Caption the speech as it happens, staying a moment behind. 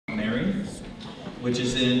which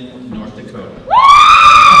is in North Dakota.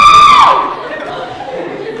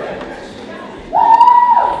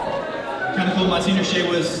 Kind of cool. Monsignor Shea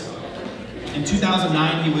was, in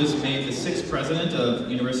 2009, he was made the 6th president of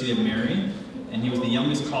University of Mary, and he was the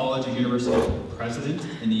youngest college or university president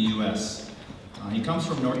in the U.S. He comes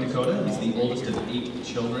from North Dakota. He's the oldest of 8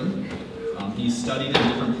 children. He's studied in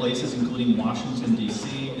different places, including Washington, D.C.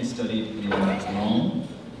 He studied in Rome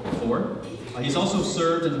before. He's also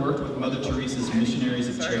served and worked with Mother Teresa's Missionaries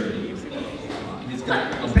of Charity. He's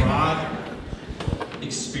got a broad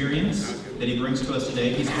experience that he brings to us today.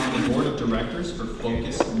 He's on the board of directors for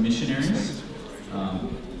Focus Missionaries. He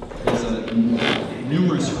has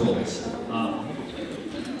numerous roles.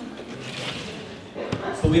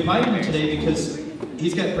 But we invited him today because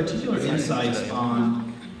he's got particular insights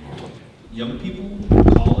on young people,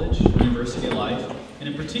 college, university life, and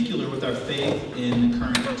in particular with our faith in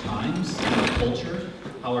current times, in our culture,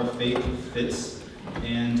 how our faith fits,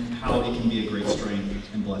 and how it can be a great strength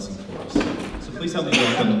and blessing for us. So please help me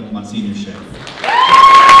welcome Monsignor Shea.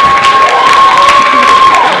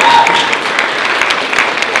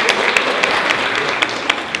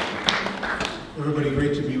 Everybody,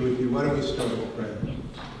 great to be with you. Why don't we start with prayer?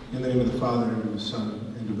 In the name of the Father, and of the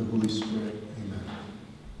Son, and of the Holy Spirit. Amen.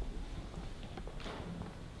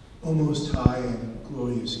 O most high and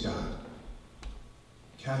glorious God,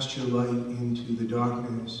 cast your light into the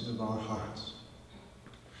darkness of our hearts.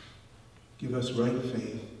 Give us right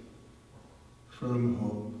faith, firm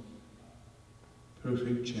hope,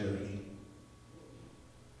 perfect charity,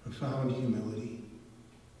 profound humility,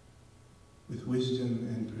 with wisdom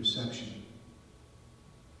and perception,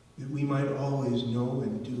 that we might always know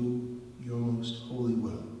and do your most holy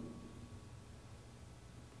will.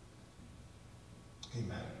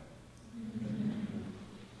 Amen.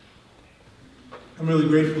 I'm really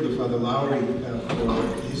grateful to Father Lowry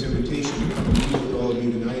for his invitation to come and be with all of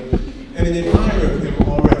you tonight, and an admirer of him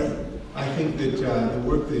already. I think that the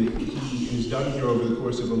work that he has done here over the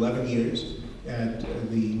course of 11 years at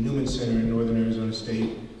the Newman Center in Northern Arizona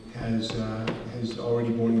State has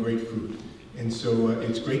already borne great fruit. And so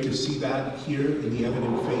it's great to see that here in the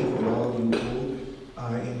evident faith that all of you hold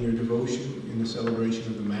in your devotion, in the celebration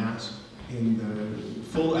of the Mass, in the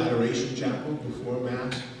full adoration chapel before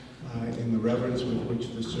Mass, in the reverence with which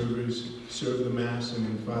the servers serve the Mass, and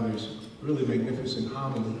in Father's really magnificent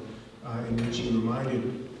homily in which he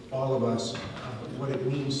reminded all of us what it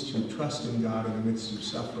means to trust in God in the midst of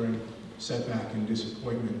suffering, setback, and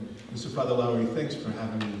disappointment. And so, Father Lowry, thanks for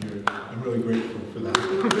having me here. I'm really grateful for that.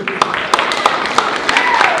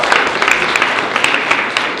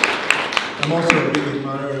 I'm also a big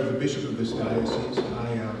admirer of the Bishop of this diocese.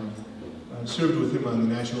 I served with him on the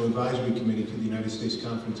National Advisory Committee to the United States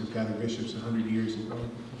Conference of Catholic Bishops 100 years ago,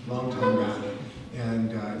 long time back.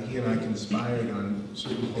 And he and I conspired on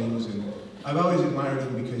certain things, and I've always admired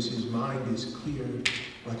him because his mind is clear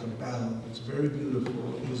like a bell. It's very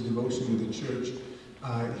beautiful. His devotion to the church,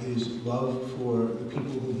 his love for the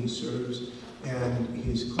people whom he serves, and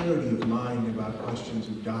his clarity of mind about questions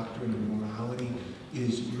of doctrine and morality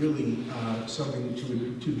is really something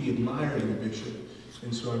to be admired in a bishop.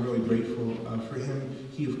 And so I'm really grateful for him.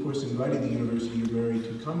 He, of course, invited the University of Mary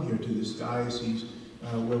to come here to this diocese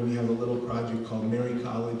where we have a little project called Mary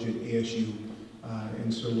College at ASU.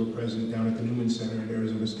 And so we're present down at the Newman Center at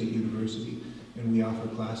Arizona State University, and we offer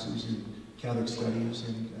classes in Catholic studies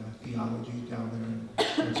and theology down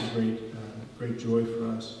there. And it's a great joy for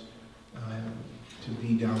us to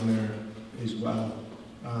be down there as well.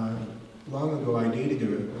 Long ago, I dated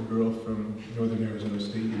a girl from Northern Arizona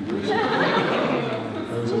State University.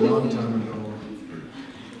 That was a long time ago.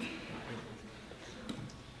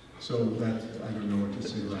 So that, I don't know what to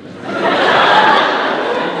say about that.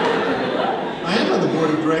 I am on the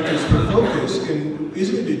board of directors for Focus, and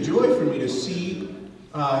isn't it a joy for me to see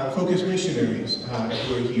Focus missionaries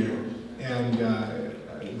who are here? And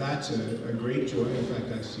that's a great joy. In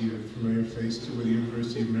fact, I see a familiar face too with the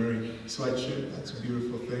University of Mary sweatshirt. That's a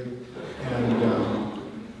beautiful thing.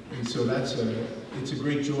 And so it's a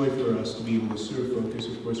great joy for us to be able to serve Focus.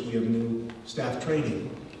 Of course, we have new staff training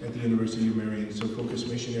at the University of Mary, and so Focus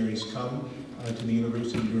missionaries come to the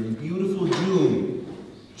university during beautiful June.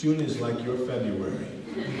 June is like your February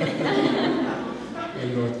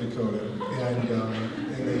in North Dakota.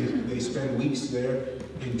 And they spend weeks there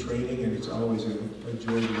in training, and it's always a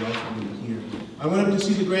joy to welcome them here. I went up to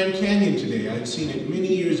see the Grand Canyon today. I'd seen it many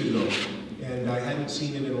years ago, and I hadn't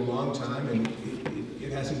seen it in a long time, and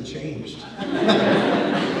it hasn't changed.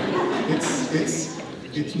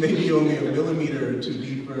 It's maybe only a millimeter or two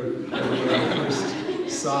deeper than when I first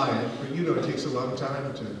saw it, but you know it takes a long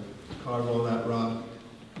time to carve all that rock.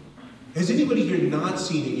 Has anybody here not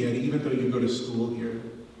seen it yet, even though you go to school here?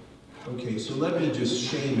 Okay, so let me just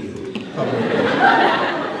shame you publicly.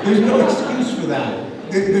 There's no excuse for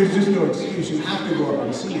that. There's just no excuse. You have to go up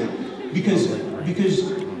and see it. Because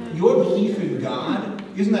your belief in God,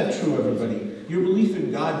 isn't that true, everybody? Your belief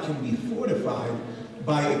in God can be fortified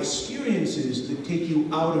by experiences that take you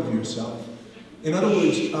out of yourself. In other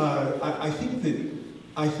words, I think that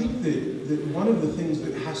one of the things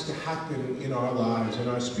that has to happen in our lives, in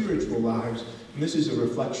our spiritual lives, and this is a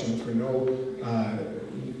reflection for no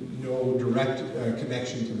direct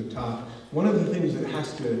connection to the top, one of the things that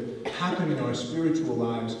has to happen in our spiritual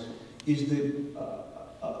lives is that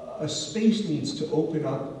a space needs to open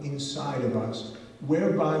up inside of us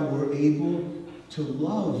whereby we're able to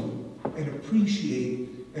love and appreciate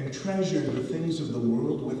and treasure the things of the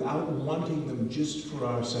world without wanting them just for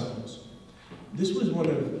ourselves. This was one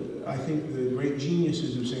of, I think, the great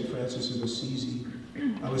geniuses of St. Francis of Assisi.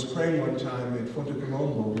 I was praying one time at Fonte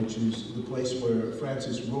Colombo, which is the place where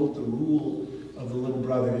Francis wrote the rule of the Little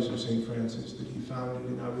Brothers of St. Francis that he founded,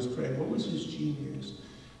 and I was praying, what was his genius?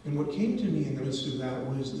 And what came to me in the midst of that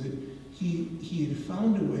was that he had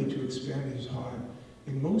found a way to expand his heart.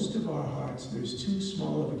 In most of our hearts, there's too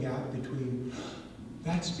small of a gap between,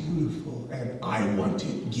 that's beautiful, and I want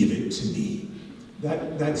it, give it to me.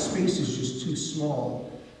 That space is just too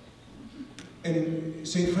small. And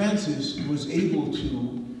St. Francis was able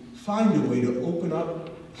to find a way to open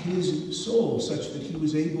up his soul such that he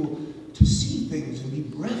was able to see things and be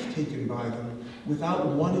breathtaken by them without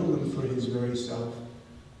wanting them for his very self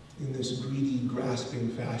in this greedy, grasping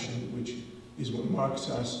fashion, which is what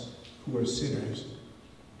marks us who are sinners.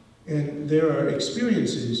 And there are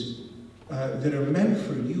experiences that are meant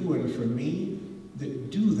for you and for me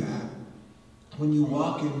that do that. When you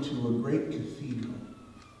walk into a great cathedral,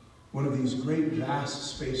 one of these great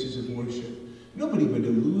vast spaces of worship, nobody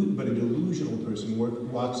but a delusional person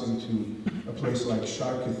walks into a place like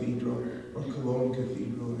Chartres Cathedral or Cologne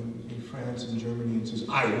Cathedral in France and Germany and says,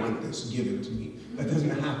 I want this, give it to me. That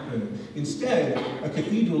doesn't happen. Instead, a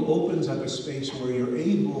cathedral opens up a space where you're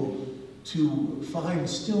able to find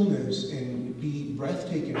stillness and be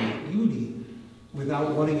breathtaken with beauty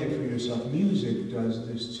without wanting it for yourself. Music does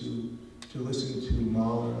this to listen to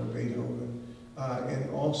Mahler or Beethoven, and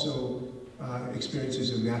also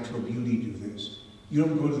experiences of natural beauty do this. You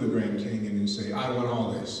don't go to the Grand Canyon and say, I want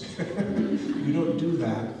all this. You don't do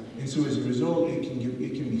that. And so as a result, it can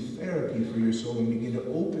be therapy for your soul and begin to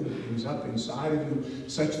open things up inside of you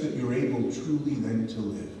such that you're able truly then to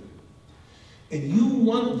live. And you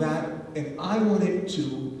want that, and I want it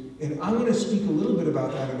too, and I want to speak a little bit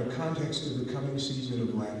about that in the context of the coming season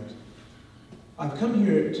of Lent. I've come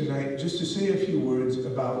here tonight just to say a few words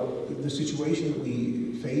about the situation that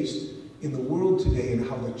we face in the world today and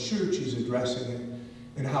how the church is addressing it,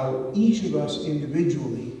 and how each of us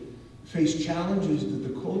individually face challenges that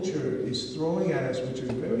the culture is throwing at us, which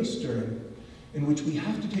are very stern, and which we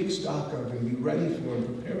have to take stock of and be ready for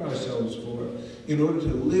and prepare ourselves for in order to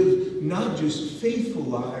live not just faithful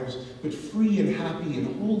lives, but free and happy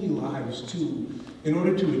and holy lives too. In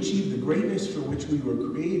order to achieve the greatness for which we were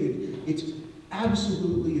created, it's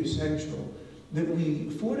absolutely essential that we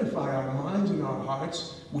fortify our minds and our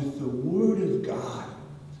hearts with the Word of God,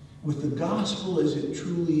 with the gospel as it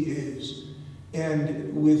truly is,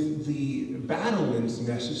 and with the battlements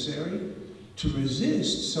necessary to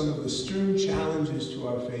resist some of the stern challenges to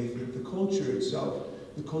our faith that the culture itself,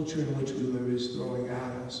 the culture in which we live, is throwing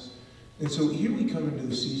at us. And so here we come into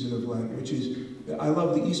the season of Lent, which is, I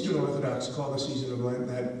love the Eastern Orthodox call the season of Lent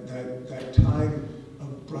that time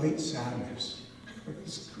of bright sadness.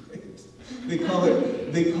 It's great. They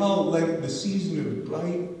call Lent the season of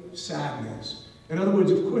bright sadness. In other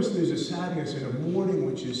words, of course, there's a sadness and a mourning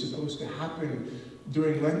which is supposed to happen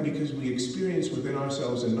during Lent because we experience within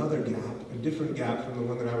ourselves another gap, a different gap from the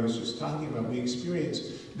one that I was just talking about. We experience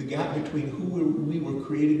the gap between who we were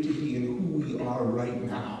created to be and who we are right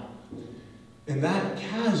now. And that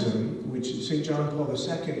chasm, which St. John Paul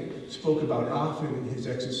II spoke about often in his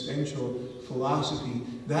existential philosophy,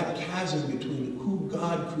 that chasm between who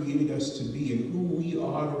God created us to be and who we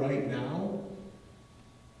are right now,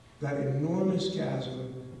 that enormous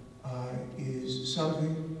chasm is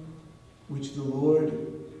something which the Lord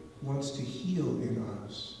wants to heal in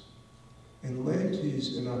us. And Lent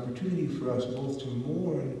is an opportunity for us both to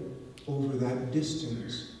mourn over that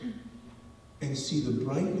distance and see the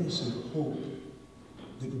brightness of hope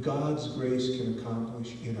that God's grace can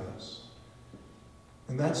accomplish in us.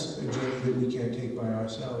 And that's a journey that we can't take by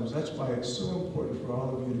ourselves. That's why it's so important for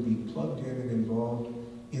all of you to be plugged in and involved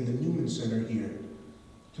in the Newman Center here,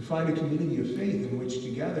 to find a community of faith in which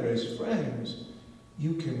together as friends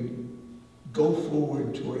you can go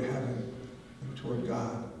forward toward heaven and toward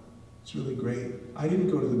God. It's really great. I didn't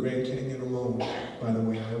go to the Grand Canyon alone, by the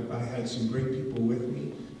way. I had some great people with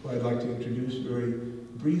me who I'd like to introduce very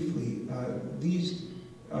briefly. These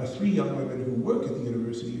are 3 young women who work at the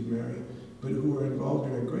University of Mary, but who are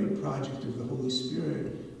involved in a great project of the Holy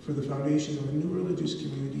Spirit for the foundation of a new religious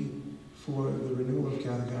community for the renewal of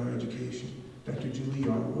Catholic higher education. Dr. Julie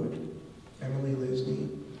Yarwood, Emily Lisney,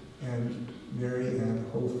 and Mary Ann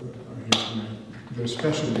Hofer are here tonight. They're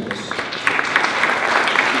special guests.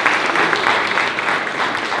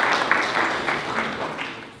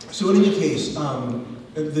 So in any case,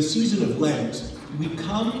 the season of Lent, we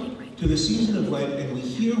come to the season of Lent and we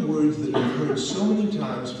hear words that we've heard so many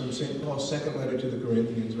times from St. Paul's second letter to the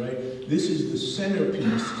Corinthians, right? This is the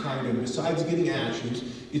centerpiece, kind of, besides getting ashes,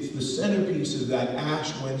 it's the centerpiece of that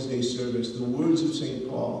Ash Wednesday service, the words of St.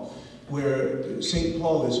 Paul, where St.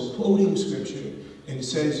 Paul is quoting Scripture and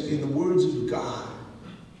says, in the words of God,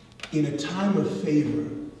 in a time of favor,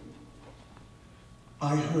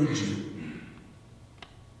 I heard you.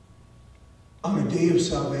 On a day of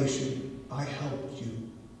salvation, I helped you.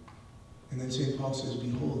 And then St. Paul says,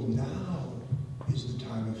 behold, now is the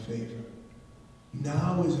time of favor.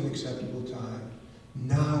 Now is an acceptable time.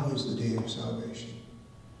 Now is the day of salvation.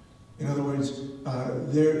 In other words,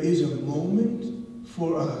 there is a moment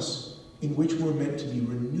for us in which we're meant to be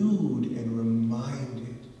renewed and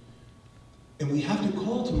reminded. And we have to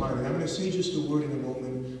call to mind, and I'm going to say just a word in a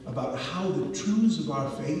moment about how the truths of our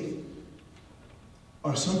faith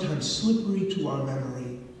are sometimes slippery to our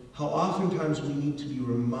memory, how oftentimes we need to be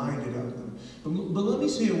reminded of them. But let me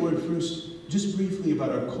say a word first, just briefly, about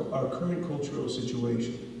our current cultural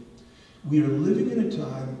situation. We are living in a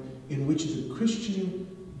time in which the Christian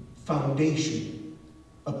foundation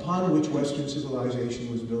upon which Western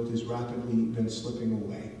civilization was built has rapidly been slipping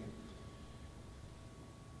away.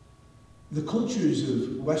 The cultures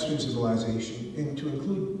of Western civilization, and to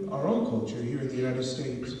include our own culture here in the United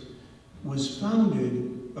States, was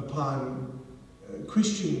founded upon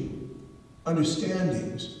Christian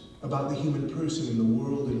understandings about the human person and the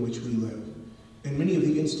world in which we live. And many of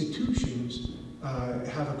the institutions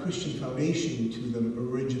have a Christian foundation to them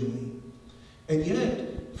originally. And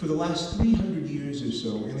yet, for the last 300 years or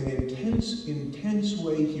so, in an intense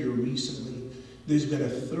way here recently, there's been a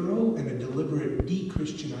thorough and a deliberate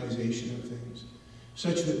de-Christianization of things,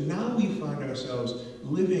 such that now we find ourselves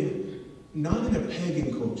living not in a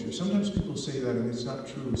pagan culture. Sometimes people say that and it's not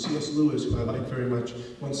true. C.S. Lewis, who I like very much,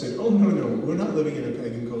 once said, oh, no, we're not living in a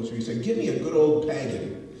pagan culture. He said, give me a good old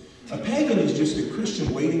pagan. A pagan is just a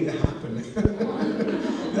Christian waiting to happen.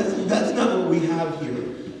 That's not what we have here.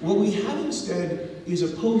 What we have instead is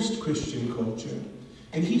a post-Christian culture.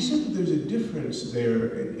 And he said that there's a difference there,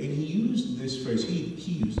 and he used this phrase. He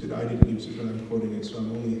used it. I didn't use it, but I'm quoting it, so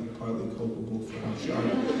I'm only partly culpable for how sharp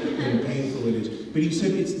and painful it is. But he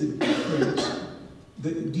said it's the difference,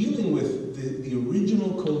 dealing with the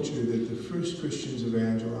original culture that the first Christians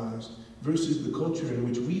evangelized versus the culture in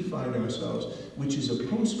which we find ourselves, which is a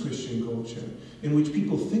post-Christian culture, in which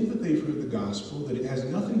people think that they've heard the gospel, that it has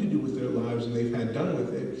nothing to do with their lives and they've had done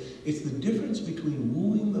with it. It's the difference between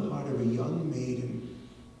wooing the heart of a young maiden,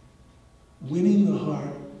 winning the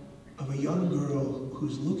heart of a young girl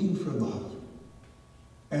who's looking for love,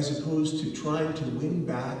 as opposed to trying to win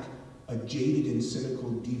back a jaded and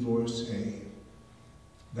cynical divorcee.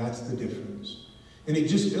 That's the difference. And it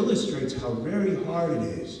just illustrates how very hard it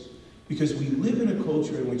is, because we live in a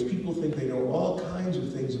culture in which people think they know all kinds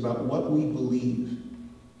of things about what we believe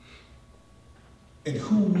and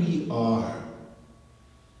who we are.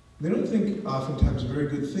 They don't think oftentimes very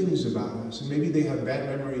good things about us, and maybe they have bad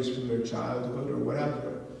memories from their childhood or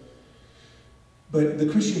whatever. But the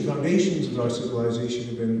Christian foundations of our civilization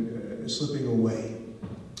have been slipping away.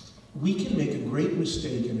 We can make a great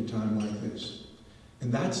mistake in a time like this,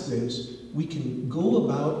 and that's this. We can go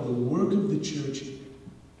about the work of the church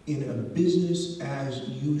in a business as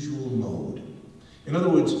usual mode. In other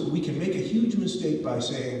words, we can make a huge mistake by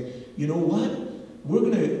saying, you know what? We're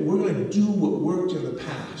gonna do what worked in the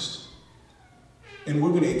past, and we're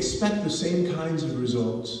going to expect the same kinds of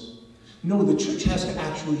results. No, the church has to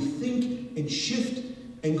actually think and shift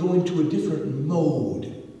and go into a different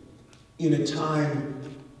mode in a time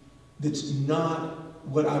that's not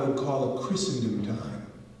what I would call a Christendom time.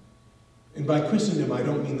 And by Christendom, I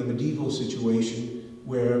don't mean the medieval situation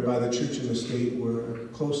whereby the church and the state were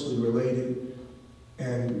closely related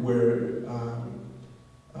and where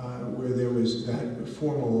there was that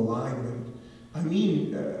formal alignment. I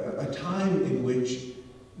mean a time in which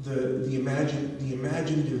the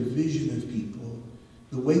imaginative vision of people,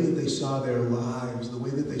 the way that they saw their lives, the way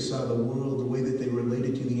that they saw the world, the way that they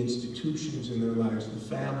related to the institutions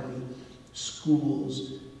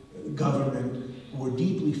schools, government, were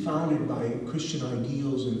deeply founded by Christian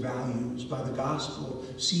ideals and values, by the gospel,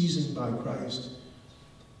 seasoned by Christ.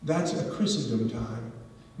 That's a Christendom time.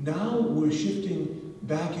 Now we're shifting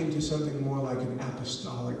back into something more like an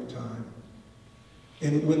apostolic time.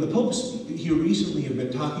 And when the popes here recently have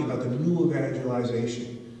been talking about the new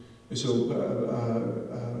evangelization, so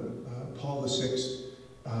Paul VI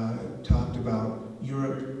talked about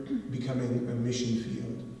Europe becoming a mission field.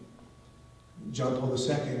 John Paul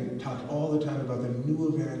II talked all the time about the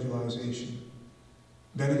new evangelization.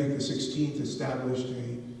 Benedict XVI established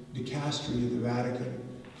a dicastery at the Vatican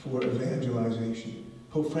for evangelization.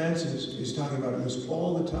 Pope Francis is talking about this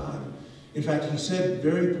all the time. In fact, he said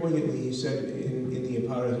very poignantly, he said in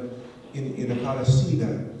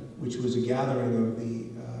Aparecida, which was a gathering of the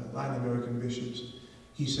Latin American bishops,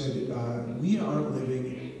 he said, we aren't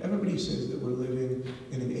living, everybody says that we're living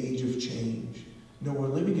in an age of change. No, we're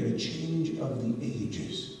living in a change of the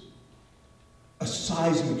ages. A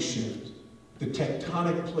seismic shift. The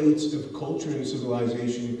tectonic plates of culture and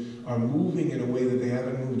civilization are moving in a way that they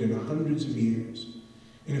haven't moved in hundreds of years.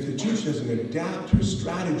 And if the church doesn't adapt her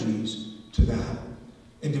strategies to that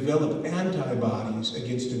and develop antibodies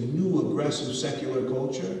against a new aggressive secular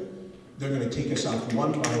culture, they're going to take us off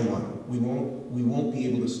one by one. We won't be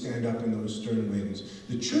able to stand up in those stern winds.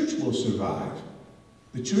 The church will survive.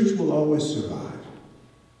 The church will always survive.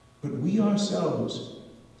 But we ourselves,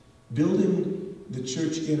 building the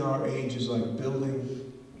church in our age is like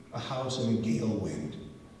building a house in a gale wind.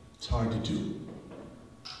 It's hard to do.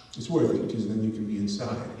 It's worth it because then you can be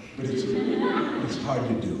inside. But it's hard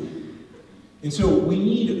to do. And so we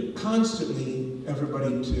need constantly,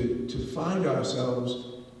 everybody, to find ourselves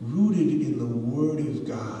rooted in the Word of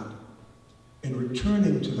God and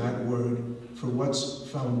returning to that Word for what's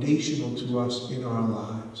foundational to us in our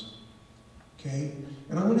lives. Okay?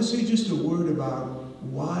 And I want to say just a word about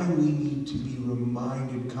why we need to be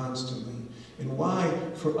reminded constantly and why,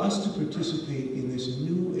 for us to participate in this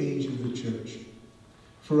new age of the church,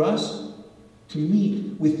 for us to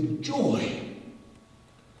meet with joy,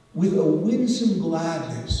 with a winsome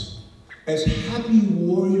gladness, as happy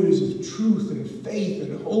warriors of truth and faith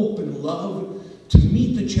and hope and love, to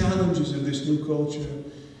meet the challenges of this new culture.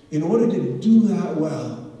 In order to do that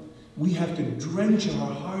well, we have to drench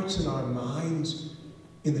our hearts and our minds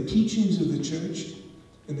in the teachings of the church,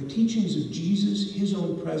 in the teachings of Jesus, his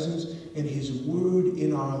own presence, and his word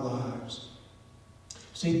in our lives.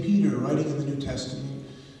 St. Peter, writing in the New Testament,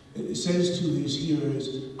 says to his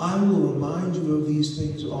hearers, I will remind you of these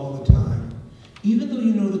things all the time. Even though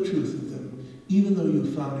you know the truth of them, even though you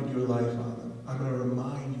founded your life on them, I'm going to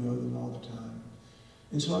remind you of them all the time.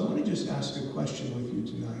 And so I want to just ask a question with you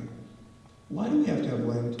tonight. Why do we have to have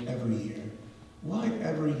Lent every year? Why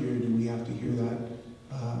every year do we have to hear that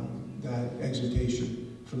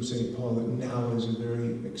exhortation from St. Paul that now is a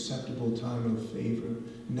very acceptable time of favor,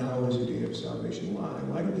 now is a day of salvation? Why?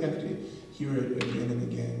 Why do we have to hear it again and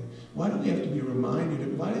again? Why do we have to be reminded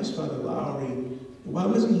of, why is Father Lowry, why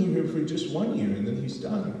wasn't he here for just 1 year and then he's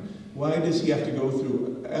done? Why does he have to go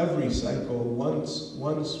through every cycle once,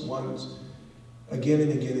 again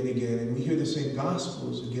and again and again, and we hear the same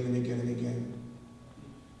Gospels again and again and again?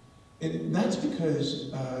 And that's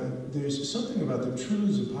because there's something about the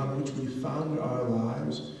truths upon which we found our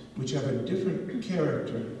lives which have a different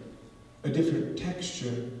character, a different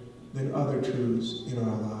texture than other truths in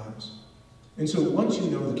our lives. And so once you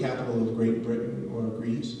know the capital of Great Britain or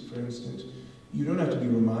Greece, for instance, you don't have to be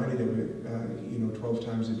reminded of it 12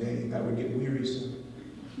 times a day. That would get wearisome.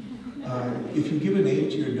 If you give a name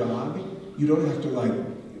to your dog, you don't have to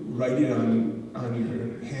write it on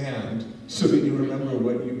your hand so that you remember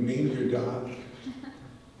what you named your dog.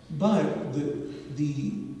 But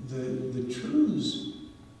the truths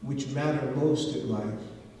which matter most in life,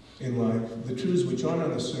 the truths which aren't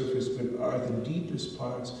on the surface but are the deepest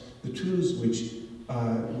parts, the truths which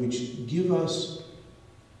give us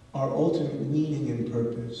our ultimate meaning and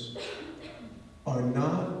purpose, are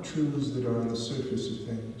not truths that are on the surface of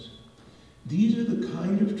things. These are the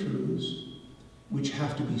kind of truths which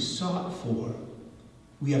have to be sought for.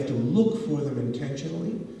 We have to look for them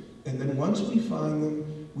intentionally, and then once we find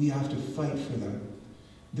them, we have to fight for them.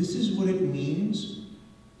 This is what it means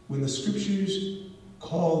when the scriptures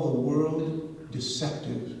call the world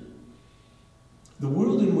deceptive. The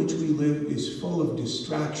world in which we live is full of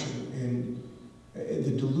distraction and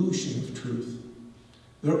the dilution of truth.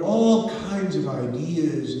 There are all kinds of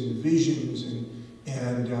ideas and visions and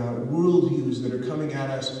worldviews that are coming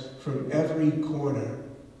at us from every corner.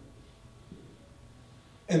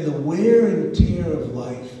 And the wear and tear of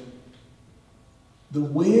life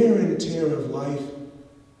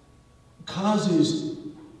causes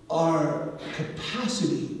our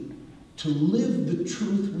capacity to live the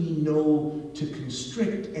truth we know to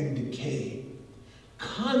constrict and decay.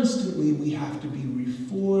 Constantly we have to be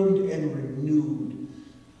reformed and renewed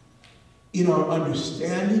in our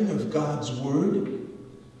understanding of God's Word,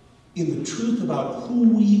 in the truth about who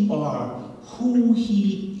we are, who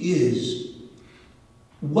He is,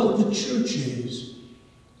 what the church is,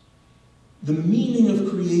 the meaning of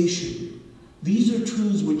creation. These are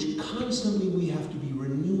truths which constantly we have to be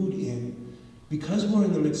renewed in, because we're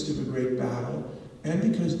in the midst of a great battle, and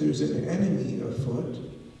because there's an enemy afoot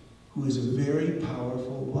who is a very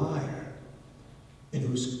powerful liar, and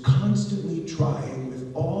who's constantly trying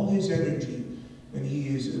with all his energy, and he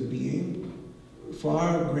is a being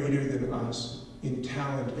far greater than us in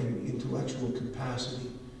talent and intellectual capacity,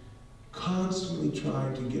 constantly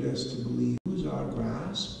trying to get us to believe, lose our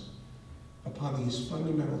grasp upon these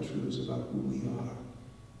fundamental truths about who we are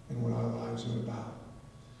and what our lives are about.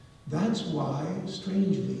 That's why,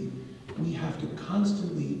 strangely, we have to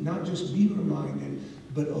constantly not just be reminded,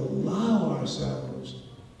 but allow ourselves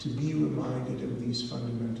to be reminded of these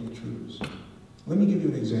fundamental truths. Let me give you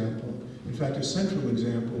an example. In fact, a central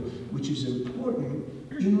example, which is important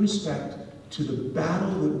in respect to the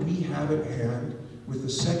battle that we have at hand with the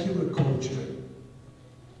secular culture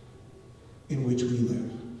in which we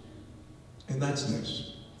live. And that's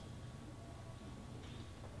this.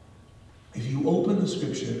 If you open the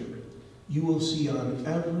scripture, you will see on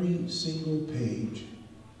every single page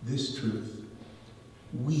this truth.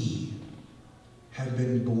 We have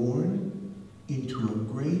been born into a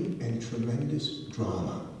great and tremendous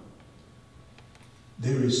drama.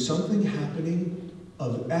 There is something happening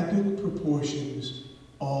of epic proportions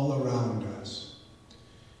all around us.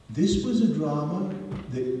 This was a drama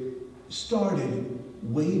that started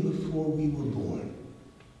way before we were born,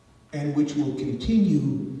 and which will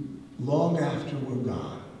continue long after we're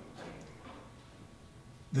gone.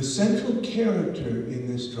 The central character in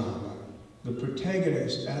this drama, the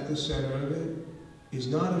protagonist at the center of it, is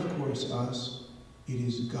not, of course, us, it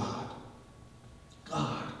is God.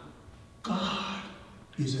 God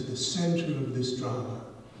is at the center of this drama.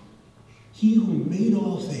 He who made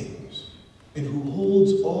all things and who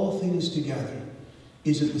holds all things together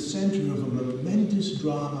is at the center of a momentous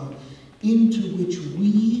drama into which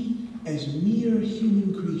we, as mere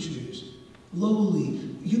human creatures, lowly,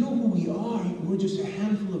 you know who we are, we're just a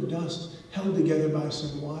handful of dust held together by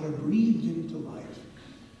some water, breathed into life.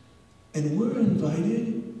 And we're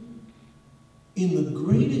invited, in the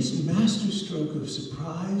greatest masterstroke of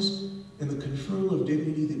surprise and the conferral of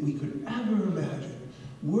dignity that we could ever imagine,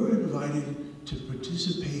 we're invited to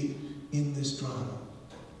participate in this drama.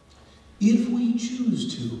 If we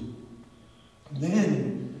choose to,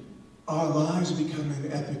 then our lives become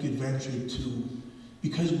an epic adventure too,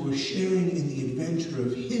 because we're sharing in the adventure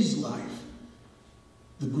of His life,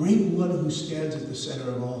 the great one who stands at the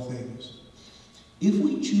center of all things. If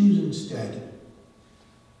we choose instead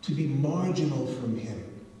to be marginal from Him,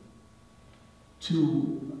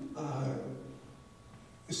 to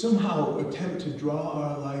somehow attempt to draw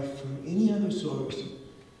our life from any other source,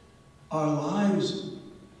 our lives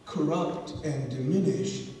corrupt and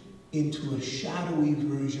diminish into a shadowy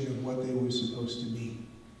version of what they were supposed to be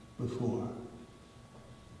before.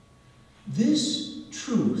 This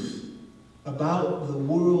truth about the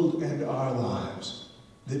world and our lives,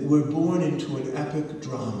 that we're born into an epic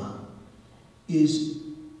drama, is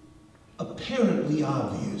apparently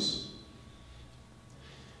obvious.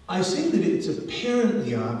 I say that it's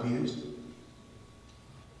apparently obvious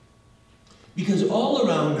because all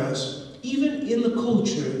around us, even in the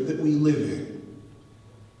culture that we live in,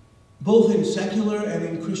 both in secular and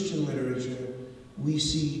in Christian literature, we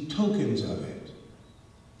see tokens of it.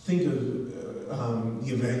 Think of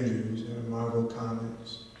the Avengers and Marvel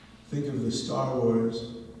Comics. Think of the Star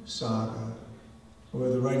Wars saga, or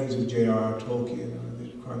the writings of J.R.R. Tolkien, or the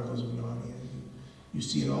Chronicles of Narnia. You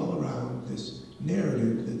see it all around, this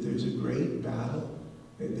narrative that there's a great battle,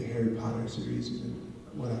 the Harry Potter series,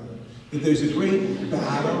 whatever, that there's a great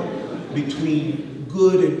battle between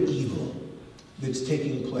good and evil that's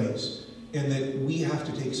taking place, and that we have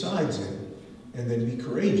to take sides in, and then be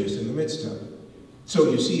courageous in the midst of it. So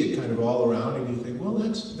you see it kind of all around, and you think, well,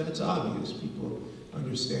 that's obvious. People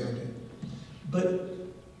understand it. But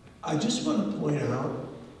I just want to point out,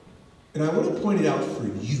 and I want to point it out for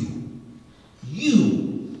you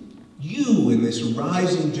in this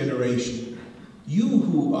rising generation, you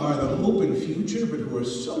who are the hope and future, but who are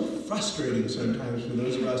so frustrating sometimes for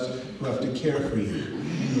those of us who have to care for you.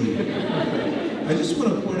 I just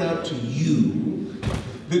want to point out to you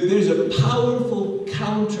that there's a powerful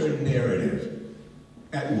counter-narrative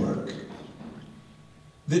at work.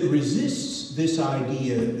 that resists this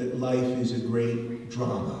idea that life is a great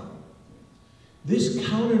drama. This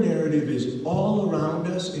counter-narrative is all around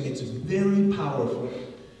us, and it's very powerful.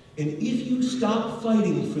 And if you stop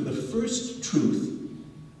fighting for the first truth,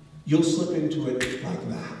 you'll slip into it like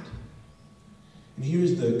that. And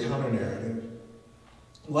here's the counter-narrative.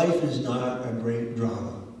 Life is not a great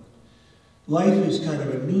drama. Life is kind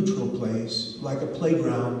of a neutral place, like a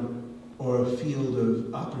playground or a field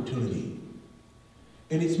of opportunity.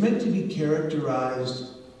 And it's meant to be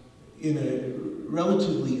characterized in a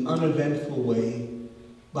relatively uneventful way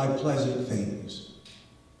by pleasant things.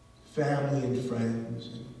 Family and friends,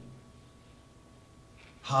 and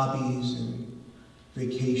hobbies and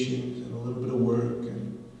vacations, and a little bit of work,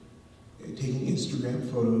 and taking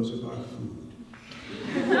Instagram photos of our food.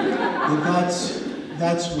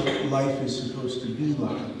 That's what life is supposed to be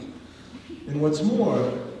like. And what's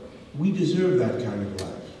more, we deserve that kind of life.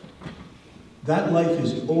 That life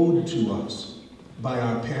is owed to us by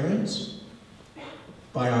our parents,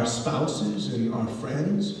 by our spouses and our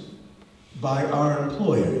friends, by our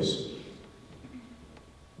employers.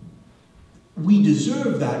 We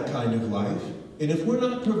deserve that kind of life, and if we're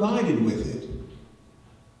not provided with it,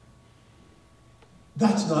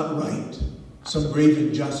 that's not right. Some grave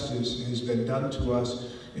injustice has been done to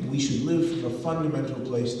us, and we should live from a fundamental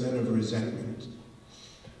place then of resentment.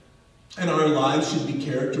 And our lives should be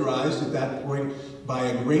characterized at that point by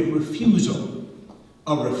a great refusal.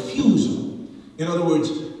 A refusal. In other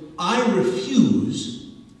words, I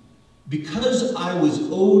refuse because I was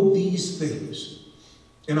owed these things,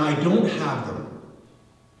 and I don't have them.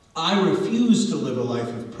 I refuse to live a life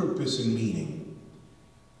of purpose and meaning.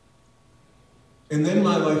 And then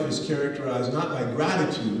my life is characterized not by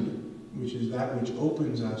gratitude, which is that which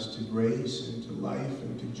opens us to grace and to life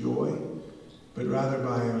and to joy, but rather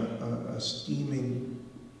by a steaming,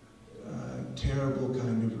 terrible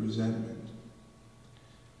kind of resentment.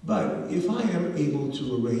 But if I am able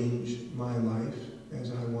to arrange my life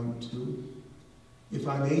as I want to, if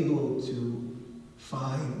I'm able to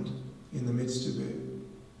find in the midst of it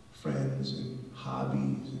friends and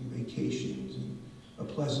hobbies and vacations and a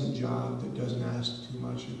pleasant job that doesn't ask too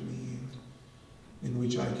much of me, and in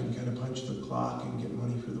which I can kind of punch the clock and get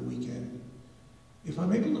money for the weekend. If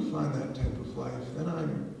I'm able to find that type of life, then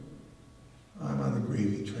I'm on the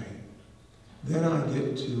gravy train. Then I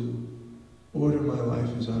get to order my life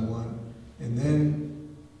as I want, and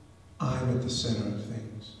then I'm at the center of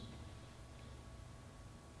things.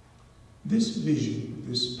 This vision,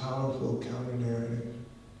 this powerful counter-narrative,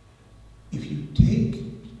 if you take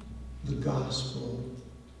the gospel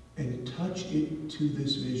and touch it to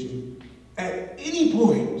this vision, at any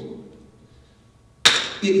point,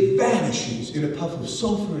 it vanishes in a puff of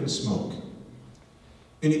sulfur and smoke.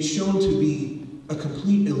 And it's shown to be a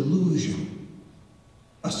complete illusion,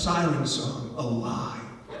 a siren song, a lie.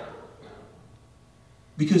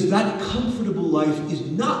 Because that comfortable life is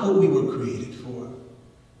not what we were created for.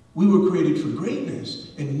 We were created for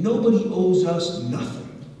greatness, and nobody owes us nothing.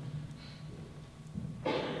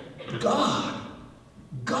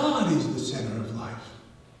 God is the center of life.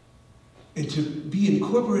 And to be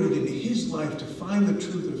incorporated into His life, to find the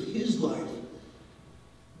truth of His life,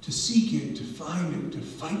 to seek it, to find it, to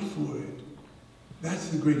fight for it, that's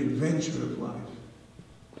the great adventure of life.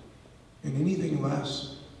 And anything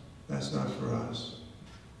less, that's not for us.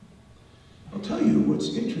 I'll tell you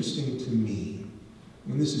what's interesting to me,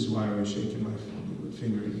 and this is why I was shaking my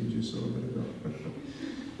finger at you just a little bit ago.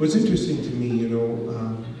 What's interesting to me,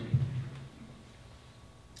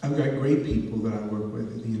 I've got great people that I work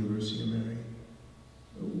with at the University of Mary.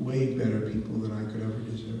 Way better people than I could ever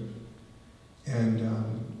deserve. And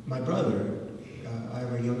my brother, I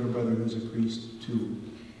have a younger brother who's a priest too.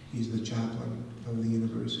 He's the chaplain of the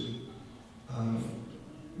university.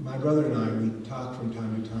 My brother and I, we talk from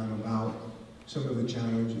time to time about some of the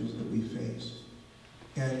challenges that we face.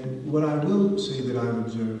 And what I will say that I've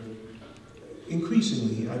observed,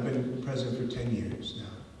 increasingly, I've been president for 10 years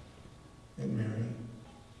now at Mary.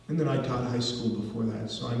 And then I taught high school before that,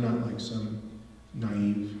 so I'm not like some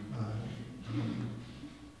naive,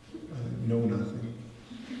 know-nothing.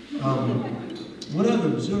 What I've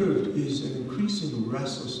observed is an increasing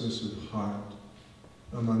restlessness of heart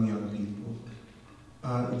among young people.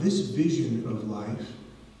 This vision of life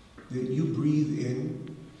that you breathe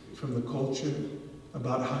in from the culture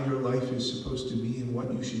about how your life is supposed to be and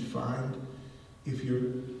what you should find if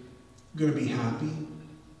you're going to be happy,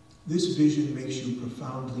 this vision makes you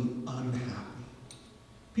profoundly unhappy.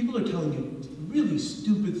 People are telling you really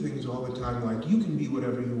stupid things all the time, like, you can be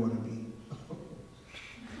whatever you want to be.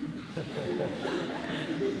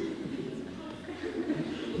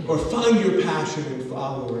 or find your passion and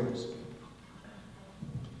followers.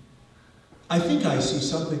 I think I see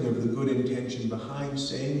something of the good intention behind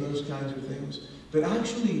saying those kinds of things, but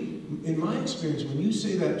actually, in my experience, when you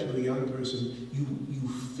say that to a young person, you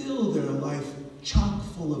fill their life chock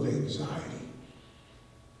full of anxiety.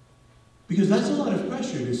 Because that's a lot of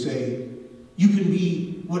pressure to say, you can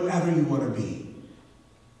be whatever you want to be.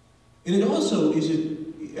 And it also is,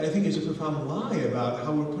 I think, is a profound lie about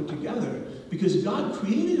how we're put together, because God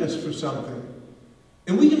created us for something.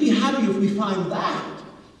 And we can be happy if we find that.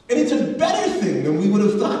 And it's a better thing than we would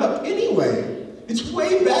have thought up anyway. It's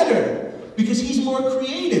way better, because he's more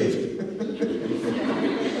creative.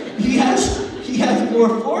 He has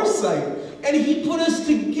more foresight. And he put us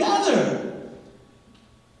together.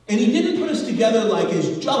 And he didn't put us together like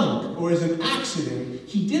as junk or as an accident.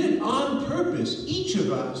 He did it on purpose, each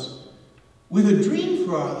of us, with a dream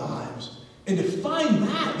for our lives. And to find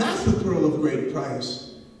that, that's the pearl of great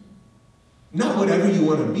price. Not whatever you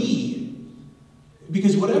want to be.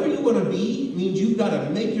 Because whatever you want to be means you've got to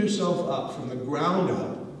make yourself up from the ground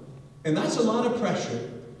up. And that's a lot of pressure.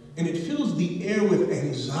 And it fills the air with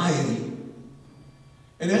anxiety.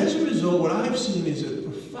 And as a result, what I've seen is a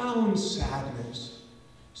profound sadness.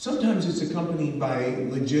 Sometimes it's accompanied by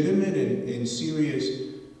legitimate and serious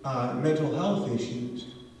mental health issues.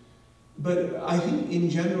 But I think in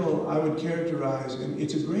general, I would characterize, and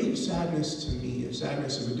it's a great sadness to me, a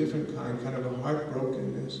sadness of a different kind of a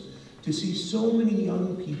heartbrokenness, to see so many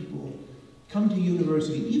young people come to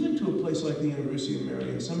university, even to a place like the University of Mary,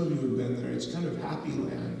 and some of you have been there. It's kind of happy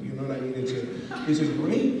land, you know what I mean? It's a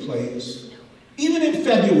great place. Even in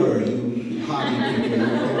February, you hobby people,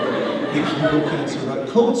 people can't survive.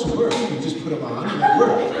 Coats work, you just put them on and they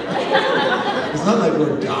work. It's not like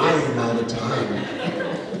we're dying all the time.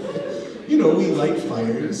 You know, we light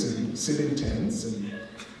fires and sit in tents and...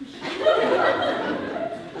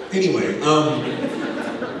 Anyway,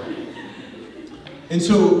 and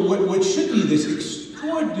so what should be this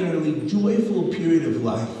extraordinarily joyful period of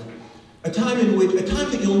life, a time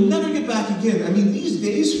that you'll never get back again. I mean, these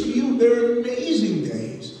days for you, they're amazing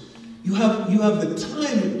days. You have the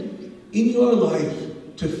time in your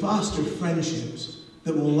life to foster friendships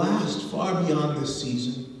that will last far beyond this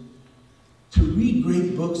season, to read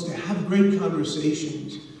great books, to have great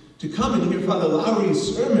conversations, to come and hear Father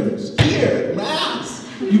Lowry's sermons here at Mass.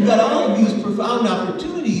 You've got all of these profound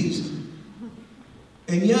opportunities.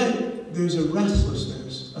 And yet, there's a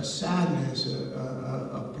restlessness, a sadness,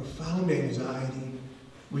 a profound anxiety,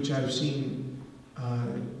 which I've seen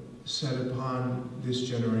set upon this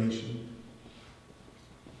generation.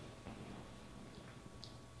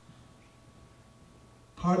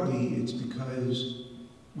 Partly, it's because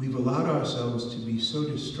we've allowed ourselves to be so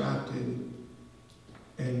distracted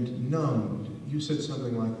and numbed. You said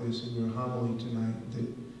something like this in your homily tonight,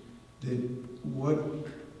 that what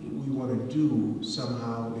we want to do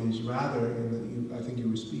somehow is rather, I think you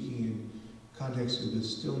were speaking in context of the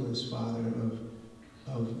stillness, Father,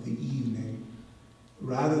 of the evening,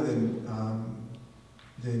 rather than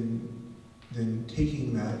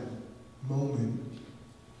taking that moment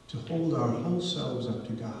to hold our whole selves up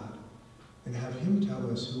to God and have Him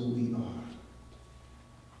tell us who we are.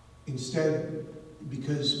 Instead,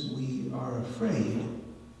 because we are afraid,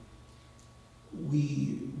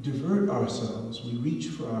 we divert ourselves, we reach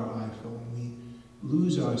for our iPhone, we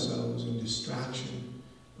lose ourselves in distraction,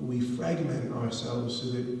 we fragment ourselves so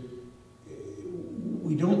that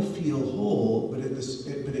we don't feel whole, but at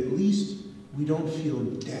least we don't feel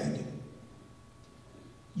dead.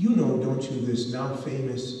 You know, don't you, this now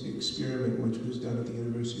famous experiment which was done at the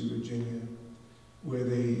University of Virginia, where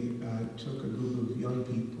they took a group of young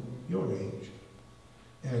people, your age,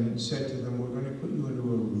 and said to them, we're going to put you into a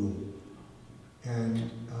room. And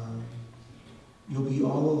you'll be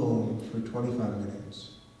all alone for 25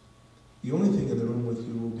 minutes. The only thing in the room with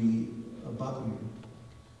you will be a button,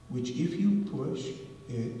 which if you push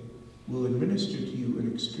it, will administer to you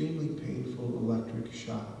an extremely painful electric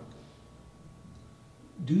shock.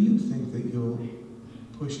 Do you think that you'll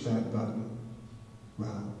push that button?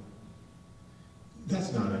 Well,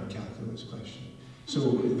 that's not a calculus question.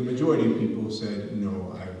 So the majority of people said,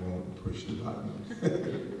 no, I won't push the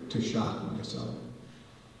button to shock myself.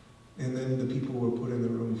 And then the people were put in the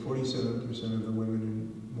room, 47% of the women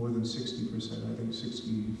and more than 60%, I think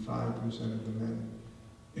 65% of the men,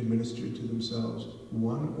 administered to themselves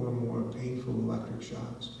one or more painful electric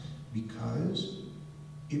shocks because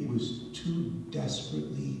it was too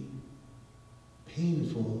desperately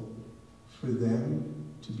painful for them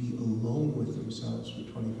to be alone with themselves for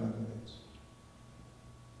 25 minutes.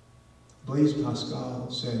 Blaise Pascal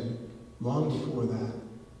said long before that,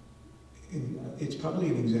 it's probably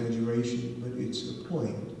an exaggeration, but it's a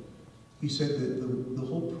point. He said that the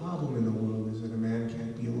whole problem in the world is that a man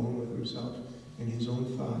can't be alone with himself and his own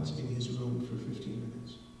thoughts in his room for 15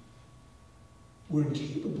 minutes. We're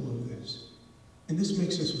incapable of this. And this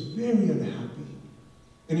makes us very unhappy.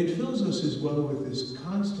 And it fills us as well with this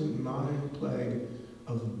constant modern plague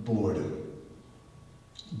of boredom.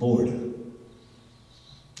 Boredom.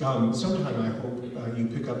 Sometime I hope you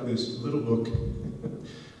pick up this little book,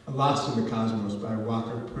 Lost in the Cosmos by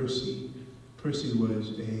Walker Percy. Percy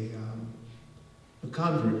was a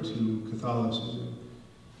convert to Catholicism.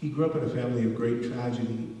 He grew up in a family of great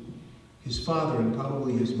tragedy. His father and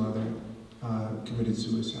probably his mother committed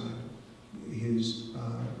suicide. His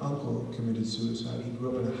uncle committed suicide. He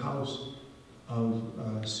grew up in a house of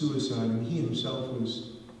suicide, and he himself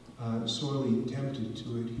was sorely tempted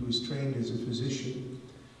to it. He was trained as a physician,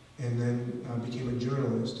 and then became a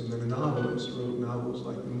journalist, and then a novelist, wrote novels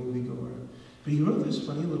like The Moviegoer. But he wrote this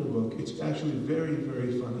funny little book. It's actually very,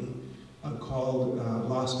 very funny, called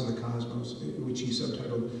Lost in the Cosmos, which he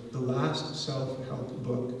subtitled The Last Self-Help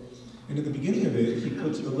Book. And at the beginning of it, he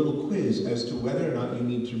puts a little quiz as to whether or not you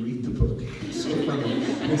need to read the book. It's so funny.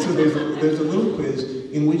 And so there's a little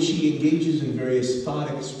quiz in which he engages in various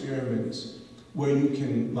thought experiments where you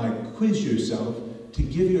can like quiz yourself to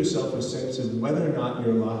give yourself a sense of whether or not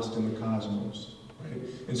you're lost in the cosmos. Right?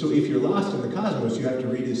 And so if you're lost in the cosmos, you have to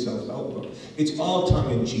read his self-help book. It's all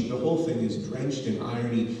tongue-in-cheek. The whole thing is drenched in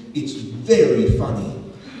irony. It's very funny.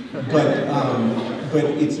 But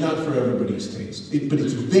it's not for everybody's taste. But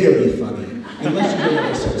it's very funny, unless you don't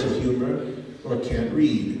have a sense of humor or can't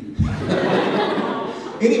read.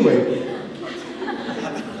 Anyway,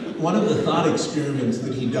 one of the thought experiments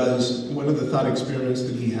that he does, one of the thought experiments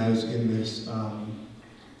that he has in this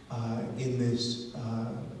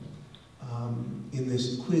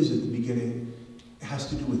quiz at the beginning has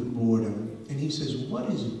to do with boredom. And he says, what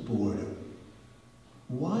is boredom?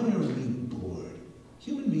 Why are we bored?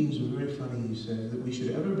 Human beings are very funny, he says, that we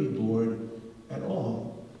should ever be bored at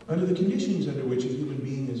all. Under the conditions under which a human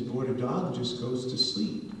being is bored, a dog just goes to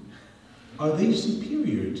sleep. Are they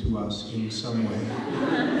superior to us in some way?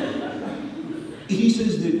 He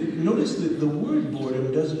says that, notice that the word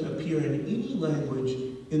boredom doesn't appear in any language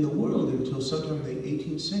in the world until sometime in the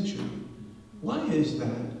 18th century. Why is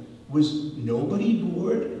that? Was nobody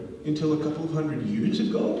bored until a couple of hundred years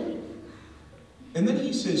ago? And then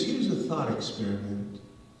he says, here's a thought experiment.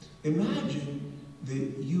 Imagine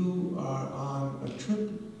that you are on a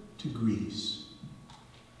trip to Greece.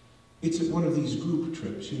 It's one of these group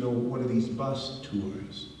trips, you know, one of these bus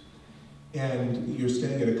tours. And you're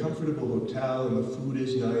staying at a comfortable hotel, and the food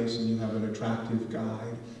is nice, and you have an attractive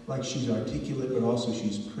guide. Like, she's articulate, but also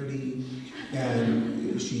she's pretty.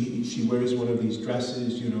 And she wears one of these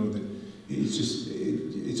dresses, you know, that it's just,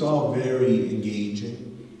 it's all very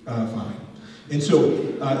engaging. Fine. And so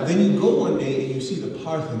then you go one day and you see the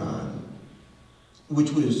Parthenon,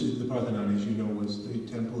 which was, the Parthenon, as you know, was the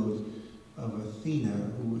temple of Athena,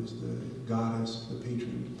 who was the goddess, the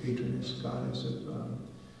patroness goddess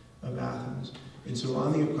of Athens. And so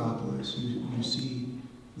on the Acropolis, you see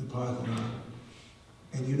the Parthenon.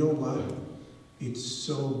 And you know what? It's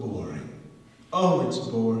so boring. Oh, it's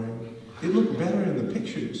boring. It looked better in the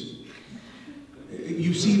pictures.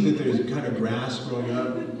 You see that there's kind of grass growing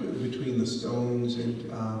up between the stones, and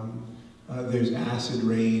there's acid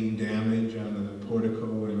rain damage on the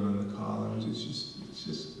portico and on the columns. It's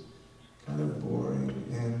just kind of boring.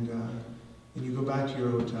 And you go back to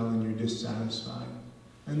your hotel and you're dissatisfied.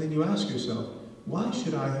 And then you ask yourself, why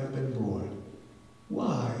should I have been bored?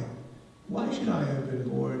 Why? Why should I have been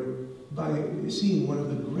bored by seeing one of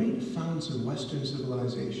the great founts of Western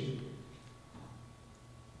civilization?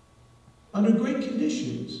 Under great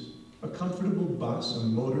conditions, a comfortable bus, a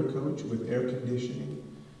motor coach with air conditioning,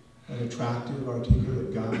 an attractive,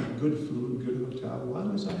 articulate guy, good food, good hotel. Why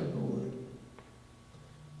was I bored?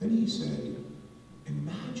 Then he said,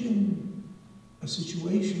 imagine a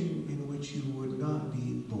situation in which you would not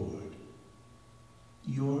be bored.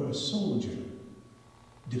 You're a soldier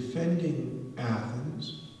defending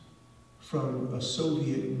Athens from a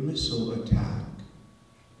Soviet missile attack.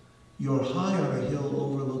 You're high on a hill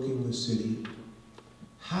overlooking the city.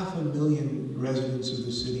 500,000 residents of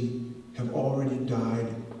the city have already died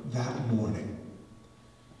that morning.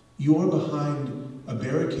 You're behind a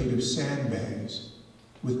barricade of sandbags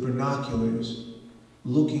with binoculars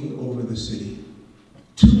looking over the city.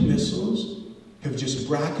 2 missiles have just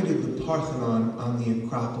bracketed the Parthenon on the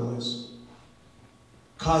Acropolis,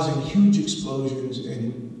 causing huge explosions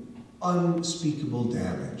and unspeakable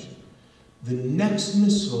damage. The next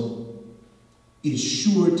missile is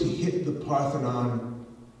sure to hit the Parthenon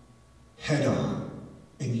head on.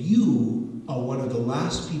 And you are one of the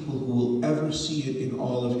last people who will ever see it in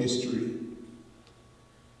all of history.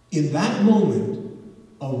 In that moment,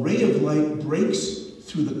 a ray of light breaks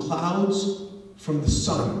through the clouds from the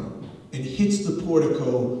sun and hits the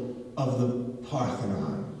portico of the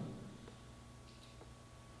Parthenon.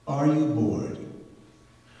 Are you bored?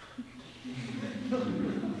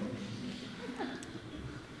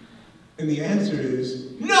 And the answer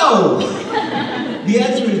is no! The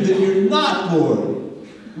answer is that you're not bored.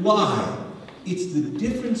 Why? It's the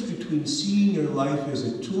difference between seeing your life as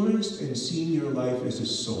a tourist and seeing your life as a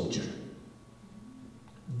soldier.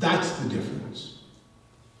 That's the difference.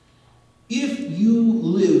 If you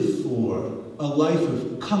live for a life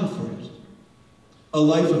of comfort, a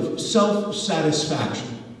life of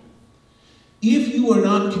self-satisfaction, if you are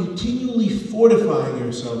not continually fortifying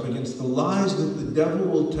yourself against the lies that the devil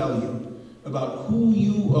will tell you about who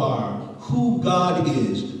you are, who God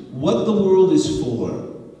is, what the world is for,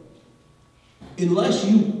 unless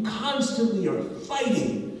you constantly are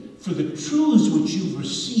fighting for the truths which you've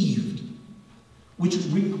received, which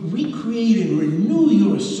recreate and renew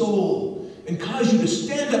your soul and cause you to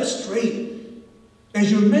stand up straight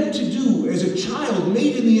as you're meant to do as a child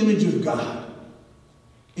made in the image of God,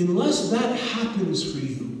 unless that happens for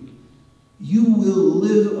you, you will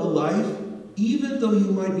live a life, even though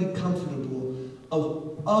you might be comfortable,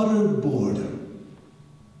 of utter boredom.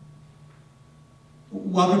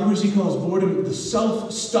 Robert Percy calls boredom the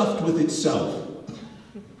self stuffed with itself.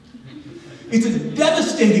 It's a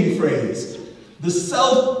devastating phrase. The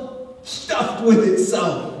self stuffed with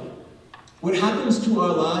itself. What happens to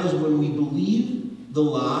our lives when we believe the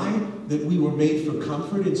lie that we were made for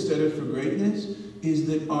comfort instead of for greatness is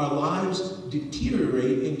that our lives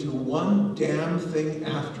deteriorate into one damn thing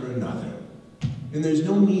after another. And there's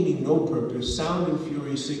no meaning, no purpose, sound and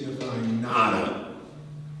fury signifying nada.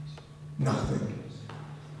 Nothing.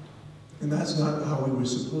 And that's not how we were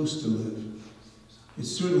supposed to live.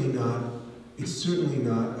 It's certainly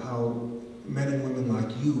not how men and women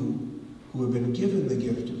like you, who have been given the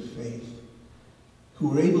gift of faith,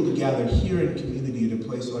 who are able to gather here in community at a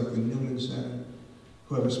place like the Newman Center,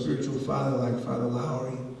 who have a spiritual father like Father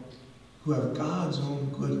Lowry, who have God's own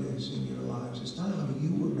goodness in your lives. It's not how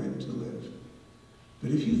you were meant to live.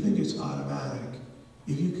 But if you think it's automatic,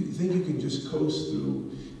 if you think you can just coast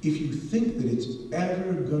through, if you think that it's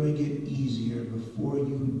ever going to get easier before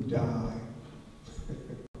you die.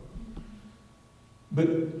 But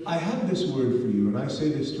I have this word for you, and I say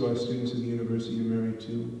this to our students at the University of Mary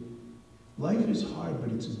too. Life is hard,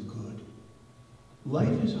 but it's good.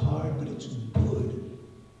 Life is hard, but it's good.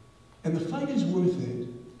 And the fight is worth it.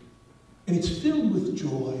 And it's filled with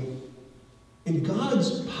joy. And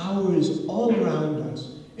God's power is all around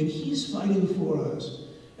us. And He's fighting for us.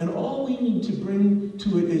 And all we need to bring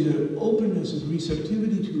to it is an openness and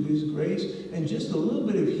receptivity to His grace and just a little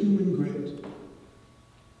bit of human grit.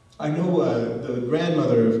 I know the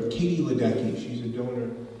grandmother of Katie Ledecky. She's a donor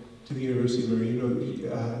to the University of Mary. You know,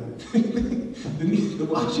 the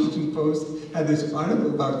Washington Post had this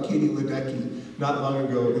article about Katie Ledecky not long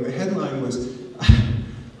ago, and the headline was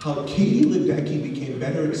how Katie Ledecky became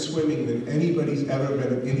better at swimming than anybody's ever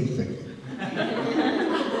been at anything.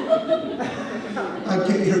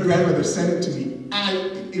 Her grandmother sent it to me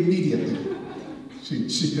immediately.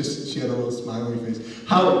 She had a little smiley face.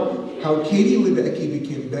 How Katie Ledecky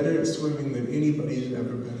became better at swimming than anybody's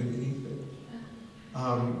ever been at anything.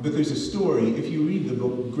 But there's a story. If you read the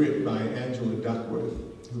book Grit by Angela Duckworth,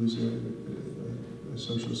 who's a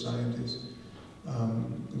social scientist, a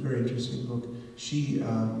very interesting book. She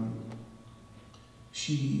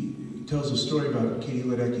tells a story about Katie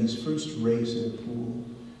Ledecky's first race in a pool.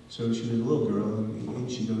 So she was a little girl, and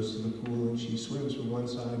she goes to the pool, and she swims from one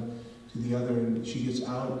side to the other, and she gets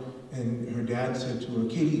out, and her dad said to her,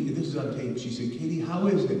 Katie, this is on tape, she said, Katie, how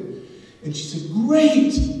is it? And she said,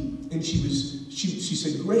 great! And she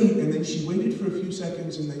said, great, and then she waited for a few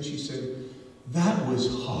seconds, and then she said, that was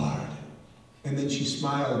hard. And then she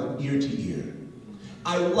smiled ear to ear.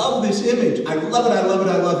 I love this image. I love it, I love it,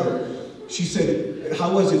 I love it. She said,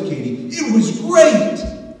 how was it, Katie? It was great!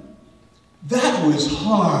 That was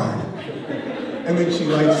hard. And then she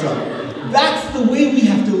lights up. That's the way we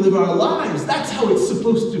have to live our lives. That's how it's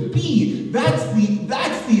supposed to be. That's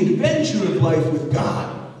the adventure of life with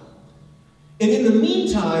God. And in the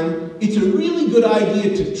meantime, it's a really good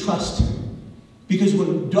idea to trust Him. Because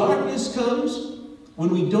when darkness comes, when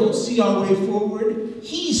we don't see our way forward,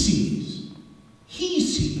 He sees. He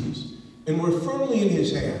sees. And we're firmly in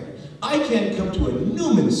His hand. I can't come to a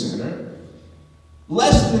Newman Center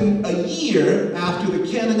less than a year after the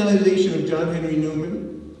canonization of John Henry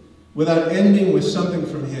Newman without ending with something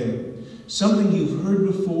from him. something you've heard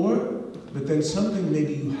before, but then something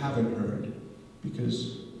maybe you haven't heard,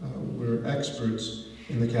 because we're experts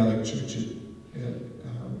in the Catholic Church at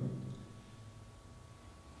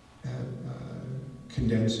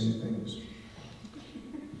condensing things.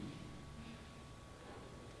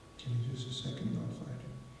 Give me just a second and I'll find it.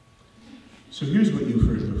 So here's what you've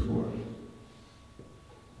heard before.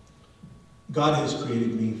 God has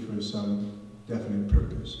created me for some definite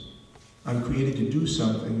purpose. I'm created to do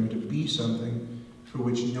something or to be something for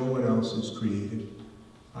which no one else is created.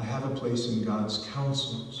 I have a place in God's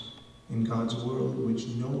counsels, in God's world, which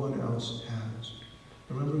no one else has.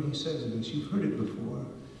 Remember, he says this, you've heard it before,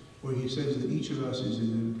 where he says that each of us is as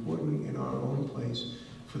important in our own place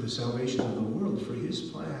for the salvation of the world, for his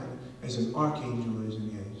plan, as an archangel is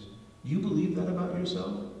in his. Do you believe that about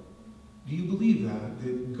yourself? Do you believe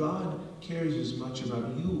that God cares as much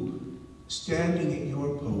about you standing at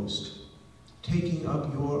your post, taking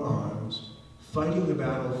up your arms, fighting the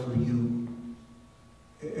battle for you,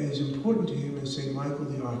 as important to him as St. Michael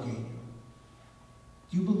the Archangel?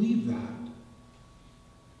 Do you believe that?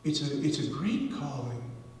 It's a great calling,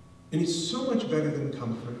 and it's so much better than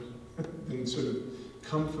comfort, than sort of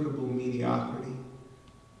comfortable mediocrity.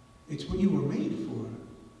 It's what you were made for.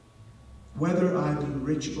 Whether I be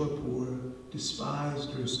rich or poor,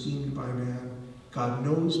 despised or esteemed by man, God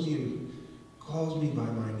knows me and calls me by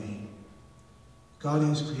my name. God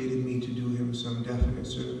has created me to do him some definite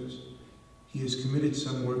service. He has committed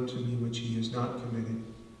some work to me which he has not committed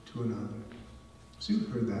to another. So you've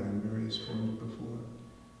heard that in various forms before.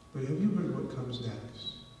 But have you heard what comes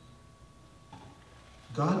next?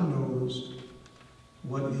 God knows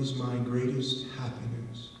what is my greatest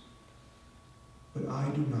happiness, but I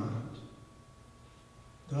do not.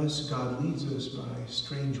 Thus, God leads us by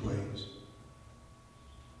strange ways.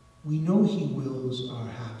 We know he wills our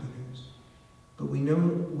happiness, but we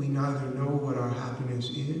neither know what our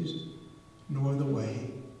happiness is, nor the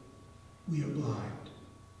way. We are blind.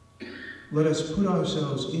 Let us put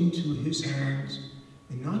ourselves into his hands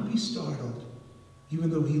and not be startled, even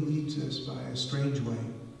though he leads us by a strange way.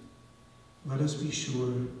 Let us be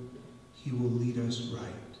sure he will lead us right.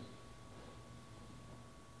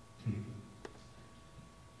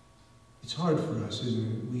 It's hard for us, isn't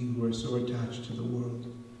it? We who are so attached to the world.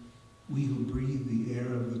 We who breathe the air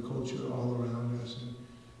of the culture all around us and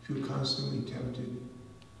feel constantly tempted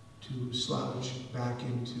to slouch back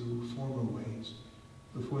into former ways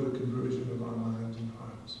before the conversion of our minds and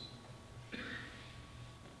hearts.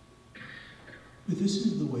 But this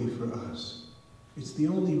is the way for us. It's the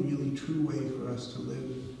only really true way for us to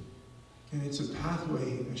live. And it's a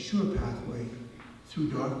pathway, a sure pathway,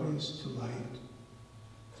 through darkness to light,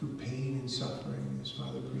 through pain and suffering, as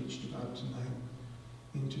Father preached about tonight,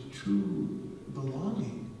 into true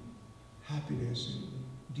belonging, happiness, and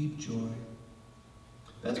deep joy.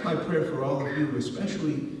 That's my prayer for all of you,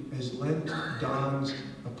 especially as Lent dawns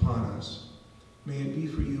upon us. May it be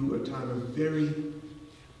for you a time of very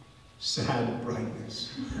sad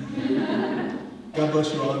brightness. God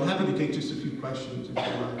bless you all. I'm happy to take just a few questions if you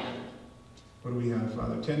like. What do we have,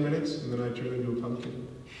 Father? 10 minutes, and then I turn into a pumpkin.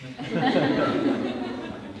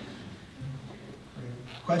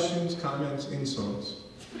 Questions, comments, insults?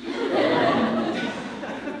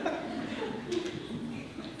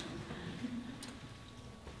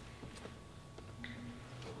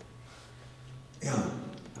 Yeah.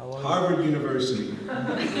 Harvard University.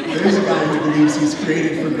 There's a guy who believes he's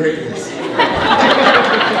created for greatness.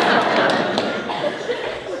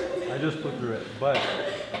 I just put through it, but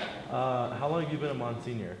how long have you been a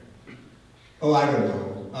Monsignor? Oh, I don't know.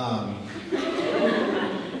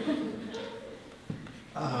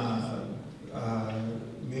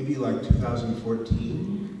 Maybe like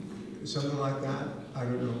 2014, something like that. I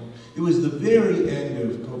don't know. It was the very end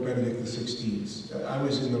of Pope Benedict XVI. I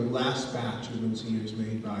was in the last batch of Monsignors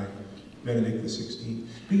made by Benedict XVI.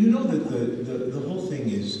 But you know that the whole thing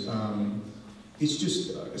is, it's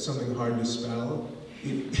just something hard to spell.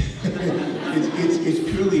 It's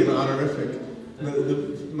purely an honorific.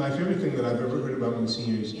 My favorite thing that I've ever heard about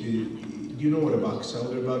Monsignors is, do you know what a box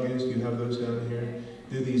elder bug is? Do you have those down here?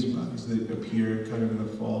 They're these bugs that appear kind of in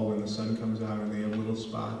the fall when the sun comes out and they have little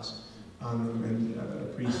spots on them. And a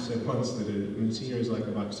priest said once that a Monsignor is like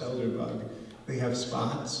a box elder bug. They have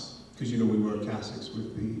spots, because you know we wear cassocks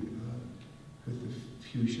with the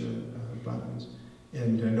fuchsia buttons,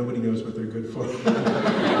 and nobody knows what they're good for.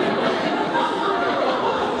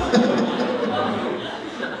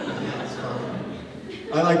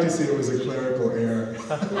 I like to say it was a clerical error.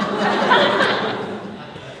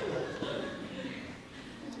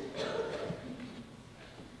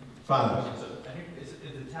 Father. So I think is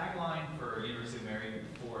the tagline for University of Mary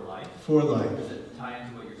for life? life? For life. Does it tie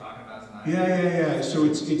into what you're talking about tonight? Yeah. So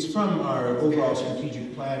it's from our overall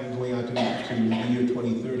strategic plan going out to the year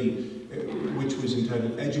 2030, which was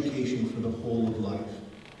entitled Education for the Whole of Life.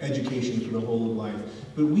 Education for the whole of life.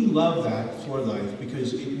 But we love that, for life,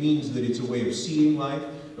 because it means that it's a way of seeing life.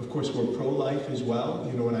 Of course, we're pro-life as well.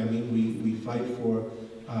 You know what I mean? We fight for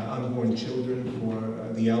unborn children, for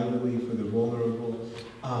the elderly, for the vulnerable.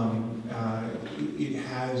 It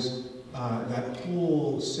has that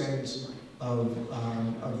whole sense of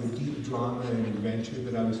the deep drama and adventure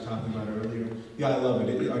that I was talking about earlier. Yeah, I love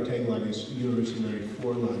it. Our tagline is University of Mary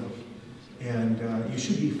for life. And you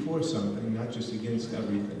should be for something, not just against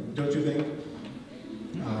everything. Don't you think?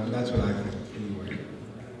 That's what I think, anyway.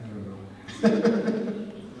 I don't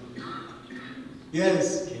know.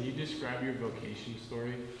 Yes? Can you describe your vocation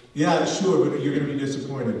story? Yeah, sure, but you're going to be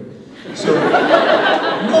disappointed. So,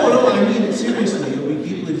 no, I mean, seriously, you'll be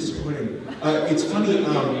deeply disappointed. It's funny,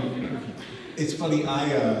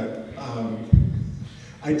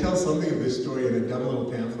 I tell something of this story in a dumb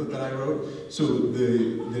little pamphlet that I wrote. So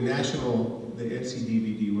the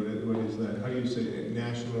NCDVD, what is that? How do you say it?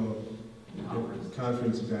 National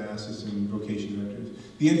Conference of Diocesan Vocation Directors.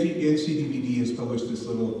 The NCDVD has published this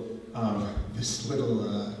little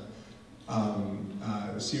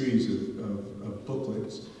series of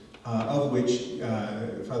booklets, of which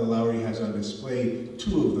Father Lowry has on display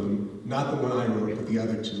 2 of them, not the one I wrote, but the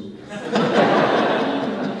other 2.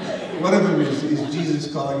 One of them is Jesus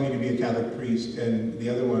Calling Me to Be a Catholic Priest, and the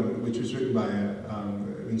other one, which was written by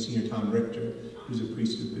Monsignor Tom Richter, who's a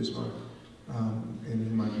priest of Bismarck, and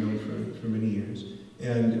whom I've known for many years.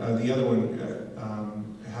 And the other one,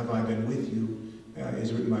 Have I Been With You,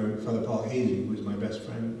 is written by Father Paul Hazy, who is my best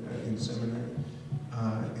friend in seminary,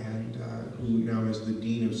 and who now is the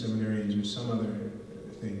Dean of Seminarians or some other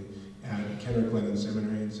thing at Kenrick Lennon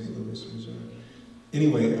Seminary in St. Louis, Missouri.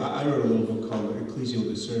 Anyway, I wrote a little book called Ecclesial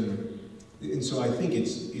Discernment. And so I think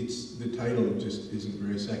it's the title just isn't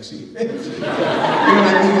very sexy. You know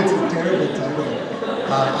what I mean? It's a terrible title.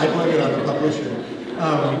 I blame it on the publisher.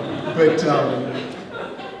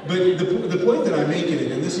 But the point that I make in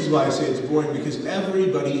it, and this is why I say it's boring, because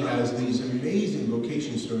everybody has these amazing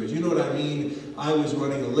vocation stories. You know what I mean? I was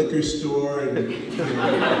running a liquor store and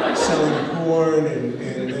selling porn, and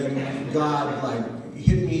then God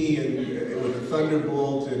hit me with a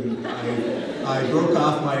thunderbolt, and I broke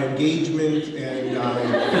off my engagement, and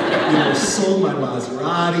I sold my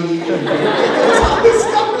Maserati, and all this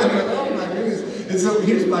stuff. And I'm like, oh my goodness. And so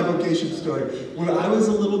here's my vocation story. When I was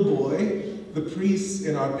a little boy, the priests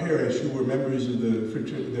in our parish, who were members of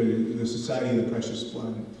the Society of the Precious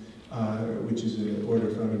Blood, which is an order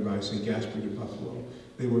founded by St. Gaspar de Buffalo,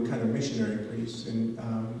 they were kind of missionary priests, and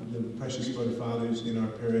the Precious Blood Fathers in our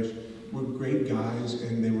parish were great guys,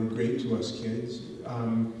 and they were great to us kids,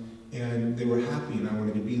 and they were happy, and I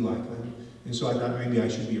wanted to be like them. And so I thought maybe I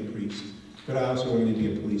should be a priest, but I also wanted to be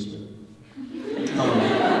a policeman. And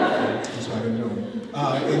so I didn't know.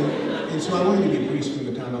 And so I wanted to be a priest from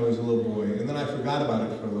the time I was a little boy, and then I forgot about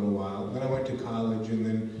it for a little while. Then I went to college, and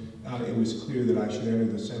then it was clear that I should enter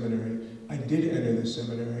the seminary. I did enter the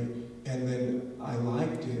seminary, and then I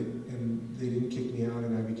liked it, and they didn't kick me out,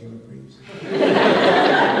 and I became a priest.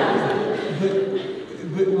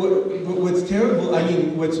 but what's terrible, I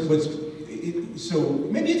mean, so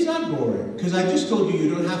maybe it's not boring, because I just told you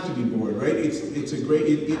don't have to be bored, right? It's a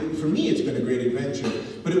great, for me it's been a great adventure,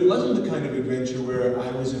 but it wasn't the kind of adventure where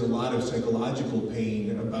I was in a lot of psychological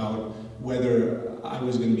pain about whether I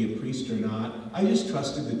was going to be a priest or not. I just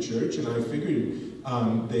trusted the church, and I figured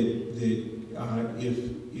that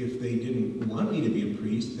if they didn't want me to be a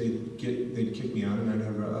priest, they'd kick me out, and I'd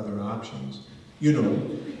have other options,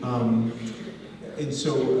 and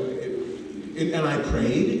so, and I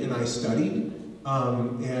prayed, and I studied,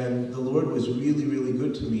 and the Lord was really, really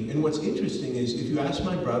good to me. And what's interesting is, if you ask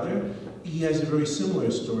my brother, he has a very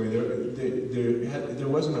similar story. There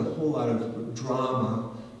wasn't a whole lot of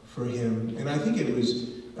drama for him. And I think it was,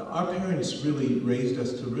 our parents really raised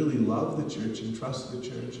us to really love the church and trust the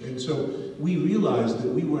church. And so we realized that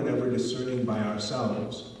we weren't ever discerning by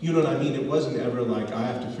ourselves. You know what I mean? It wasn't ever like, I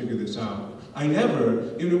have to figure this out.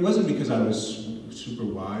 It wasn't because I was super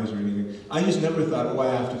wise or anything. I just never thought, oh, I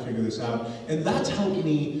have to figure this out. And that's helped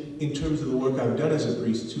me in terms of the work I've done as a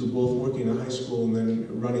priest too, both working in a high school and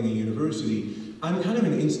then running a university. I'm kind of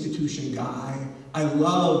an institution guy. I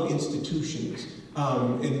love institutions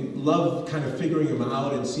and love kind of figuring them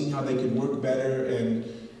out and seeing how they can work better and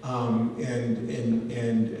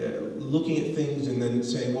looking at things and then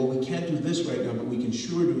saying, well, we can't do this right now, but we can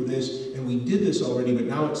sure do this, and we did this already, but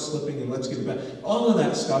now it's slipping, and let's get it back. All of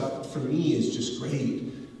that stuff, for me, is just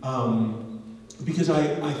great. because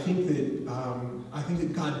I think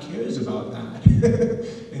that God cares about that,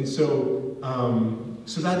 and so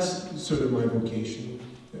so that's sort of my vocation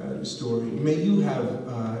story. May you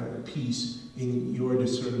have peace in your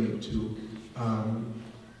discernment too.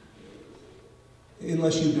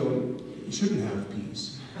 Unless you shouldn't have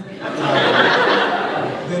peace,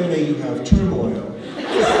 then may you have turmoil.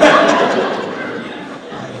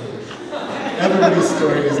 Everybody's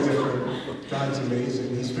story is different. God's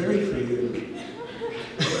amazing. He's very creative.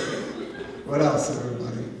 What else,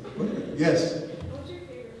 everybody? Yes? What's your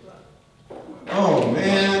favorite book? Oh,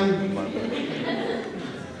 man.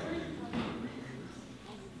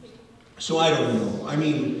 So I don't know. I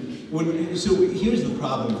mean, so here's the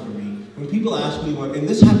problem for me. When people ask me what, and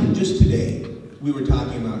this happened just today, we were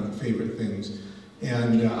talking about favorite things,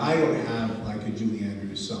 and I don't have like a Julie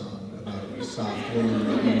Andrews song about soft warm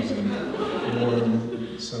ribbons and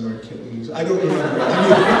warm summer kittens. I don't remember.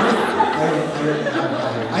 I don't have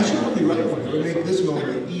that. I should probably write one. It would make this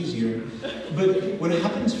moment easier. But what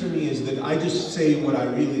happens for me is that I just say what I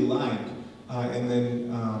really like, and then,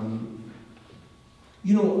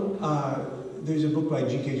 there's a book by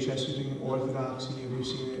G.K. Chesterton, Orthodoxy. Have you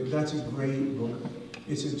seen it? That's a great book.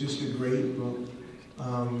 It's just a great book.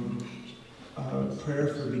 Prayer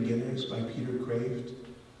for Beginners by Peter Kraft.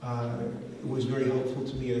 It was very helpful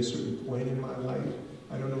to me at a certain point in my life.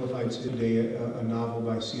 I don't know if I'd say today a novel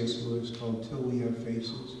by C.S. Lewis called Till We Have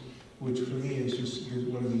Faces, which for me is just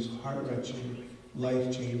one of these heart-wrenching,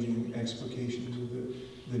 life-changing explications of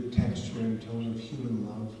the texture and tone of human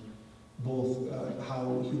love, both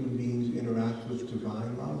how human beings interact with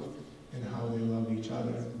divine love and how they love each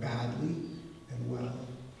other badly and well.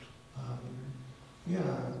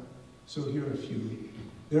 So here are a few.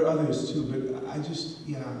 There are others too, but I just,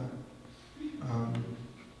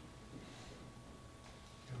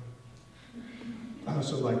 I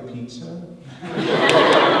also like pizza.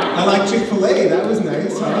 I like Chick-fil-A, that was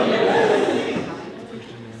nice, huh?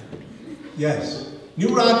 Yes. New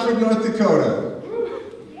Rockford, North Dakota.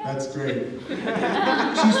 That's great.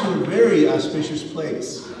 She's from a very auspicious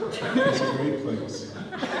place. It's a great place.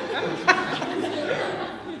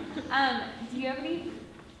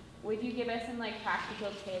 Would you give us some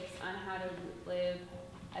practical tips on how to live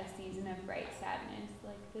a season of bright sadness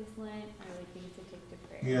like this Lent, or things to take to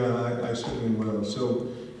prayer? Yeah, I certainly will. So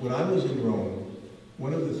when I was in Rome,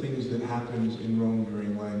 one of the things that happens in Rome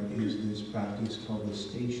during Lent is this practice called the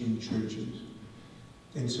station churches.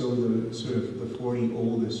 And so the sort of the 40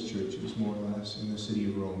 oldest churches, more or less, in the city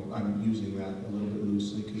of Rome, I'm using that a little bit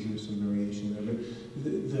loosely because there's some variation there, but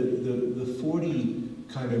the 40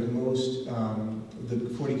 kind of most, the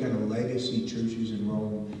 40 kind of legacy churches in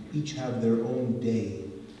Rome each have their own day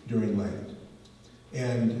during Lent.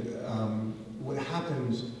 And what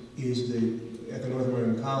happens is that at the North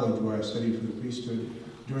American College, where I studied for the priesthood,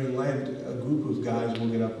 during Lent, a group of guys will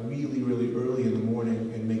get up really, really early in the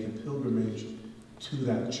morning and make a pilgrimage to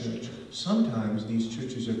that church. Sometimes these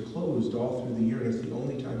churches are closed all through the year, and it's the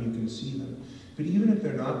only time you can see them. But even if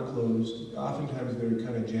they're not closed, oftentimes they're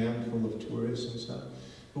kind of jammed full of tourists and stuff.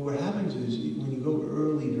 But what happens is, when you go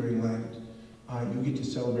early during Lent, you get to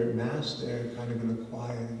celebrate Mass there, kind of in the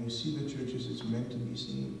quiet, and you see the church as it's meant to be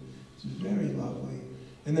seen. It's very lovely.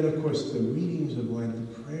 And then, of course, the readings of Lent,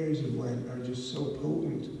 the prayers of Lent are just so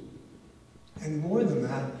potent. And more than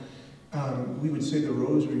that, we would say the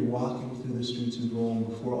rosary walking through the streets of Rome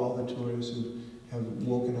before all the tourists have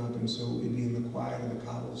woken up, and so it'd be in the quiet of the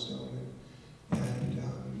cobblestone. And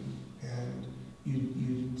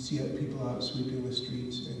you see people out sweeping the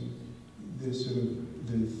streets, and the sort of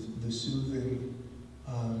the soothing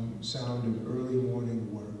sound of early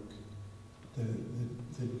morning work,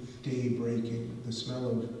 the day breaking, the smell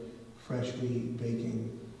of freshly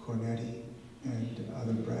baking cornetti and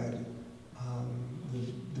other bread,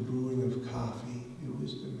 the brewing of coffee. It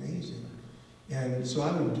was amazing. And so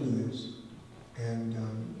I would do this, and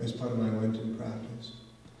as part of my Lenten practice.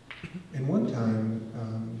 And one time,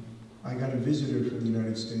 I got a visitor from the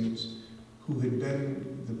United States who had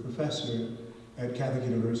been the professor at Catholic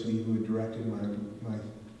University who had directed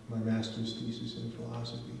my master's thesis in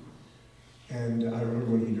philosophy. And I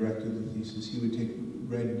remember when he directed the thesis, he would take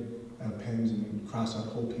red pens and cross out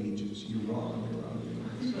whole pages. You're wrong, you're wrong.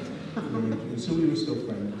 And so we were still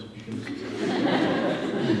friends.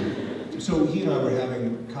 So he and I were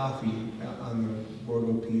having coffee on the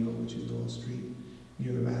Borgo Pio, which is a little street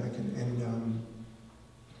near the Vatican.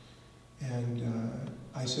 And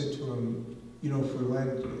I said to him, for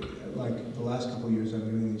Lent, like the last couple of years, I've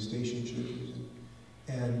been doing these station churches.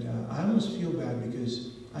 And I almost feel bad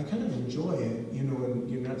because I kind of enjoy it, and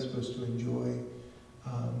you're not supposed to enjoy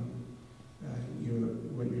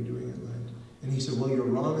what you're doing at Lent. And he said, well, you're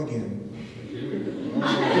wrong again.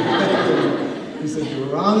 He said, you're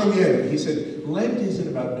wrong again. He said, Lent isn't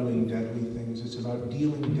about doing deadly things. It's about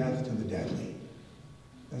dealing death to the deadly.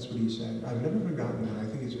 That's what he said. I've never forgotten that. I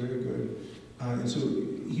think it's very good. And so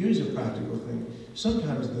here's a practical thing.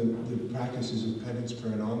 Sometimes the practices of penance,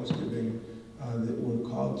 prayer, and almsgiving that we're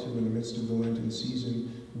called to in the midst of the Lenten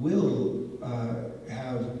season will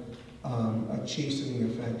have a chastening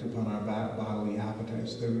effect upon our bodily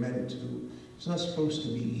appetites. They're meant to. It's not supposed to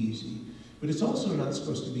be easy. But it's also not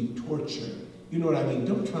supposed to be torture. You know what I mean?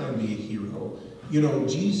 Don't try and be a hero. You know,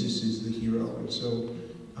 Jesus is the hero. And so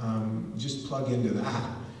just plug into that.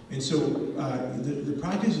 And so the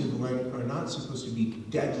practices of Lent are not supposed to be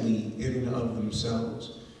deadly in and of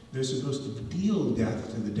themselves. They're supposed to deal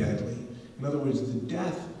death to the deadly. In other words, the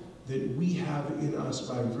death that we have in us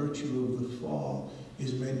by virtue of the fall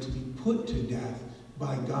is meant to be put to death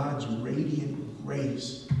by God's radiant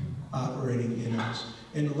grace operating in us.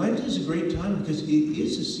 And Lent is a great time because it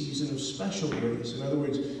is a season of special grace. In other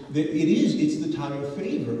words, it's the time of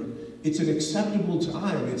favor. It's an acceptable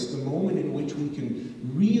time. It's the moment in which we can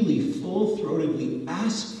really full-throatedly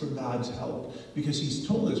ask for God's help because he's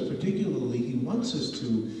told us, particularly, he wants us to,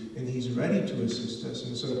 and he's ready to assist us.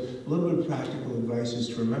 And so a little bit of practical advice is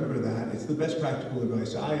to remember that. It's the best practical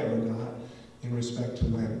advice I ever got in respect to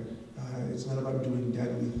Lent. It's not about doing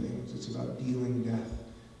deadly things. It's about dealing death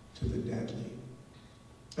to the deadly.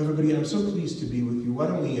 Everybody, I'm so pleased to be with you. Why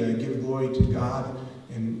don't we give glory to God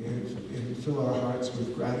and fill our hearts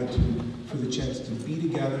with gratitude for the chance to be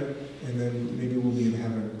together, and then maybe we'll be in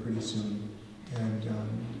heaven pretty soon. And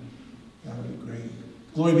that'll be great.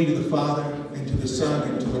 Glory be to the Father, and to the Son,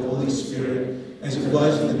 and to the Holy Spirit, as it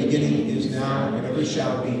was in the beginning, is now, and ever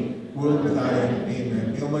shall be, world without end.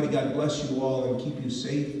 Amen. May Almighty God bless you all and keep you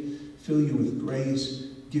safe, fill you with grace,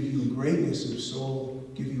 give you greatness of soul,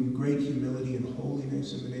 give you great humility and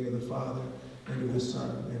holiness in the name of the Father, and of the Son,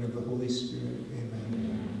 and of the Holy Spirit.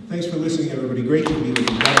 Amen. Thanks for listening, everybody. Great to be with you.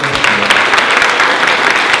 God bless you.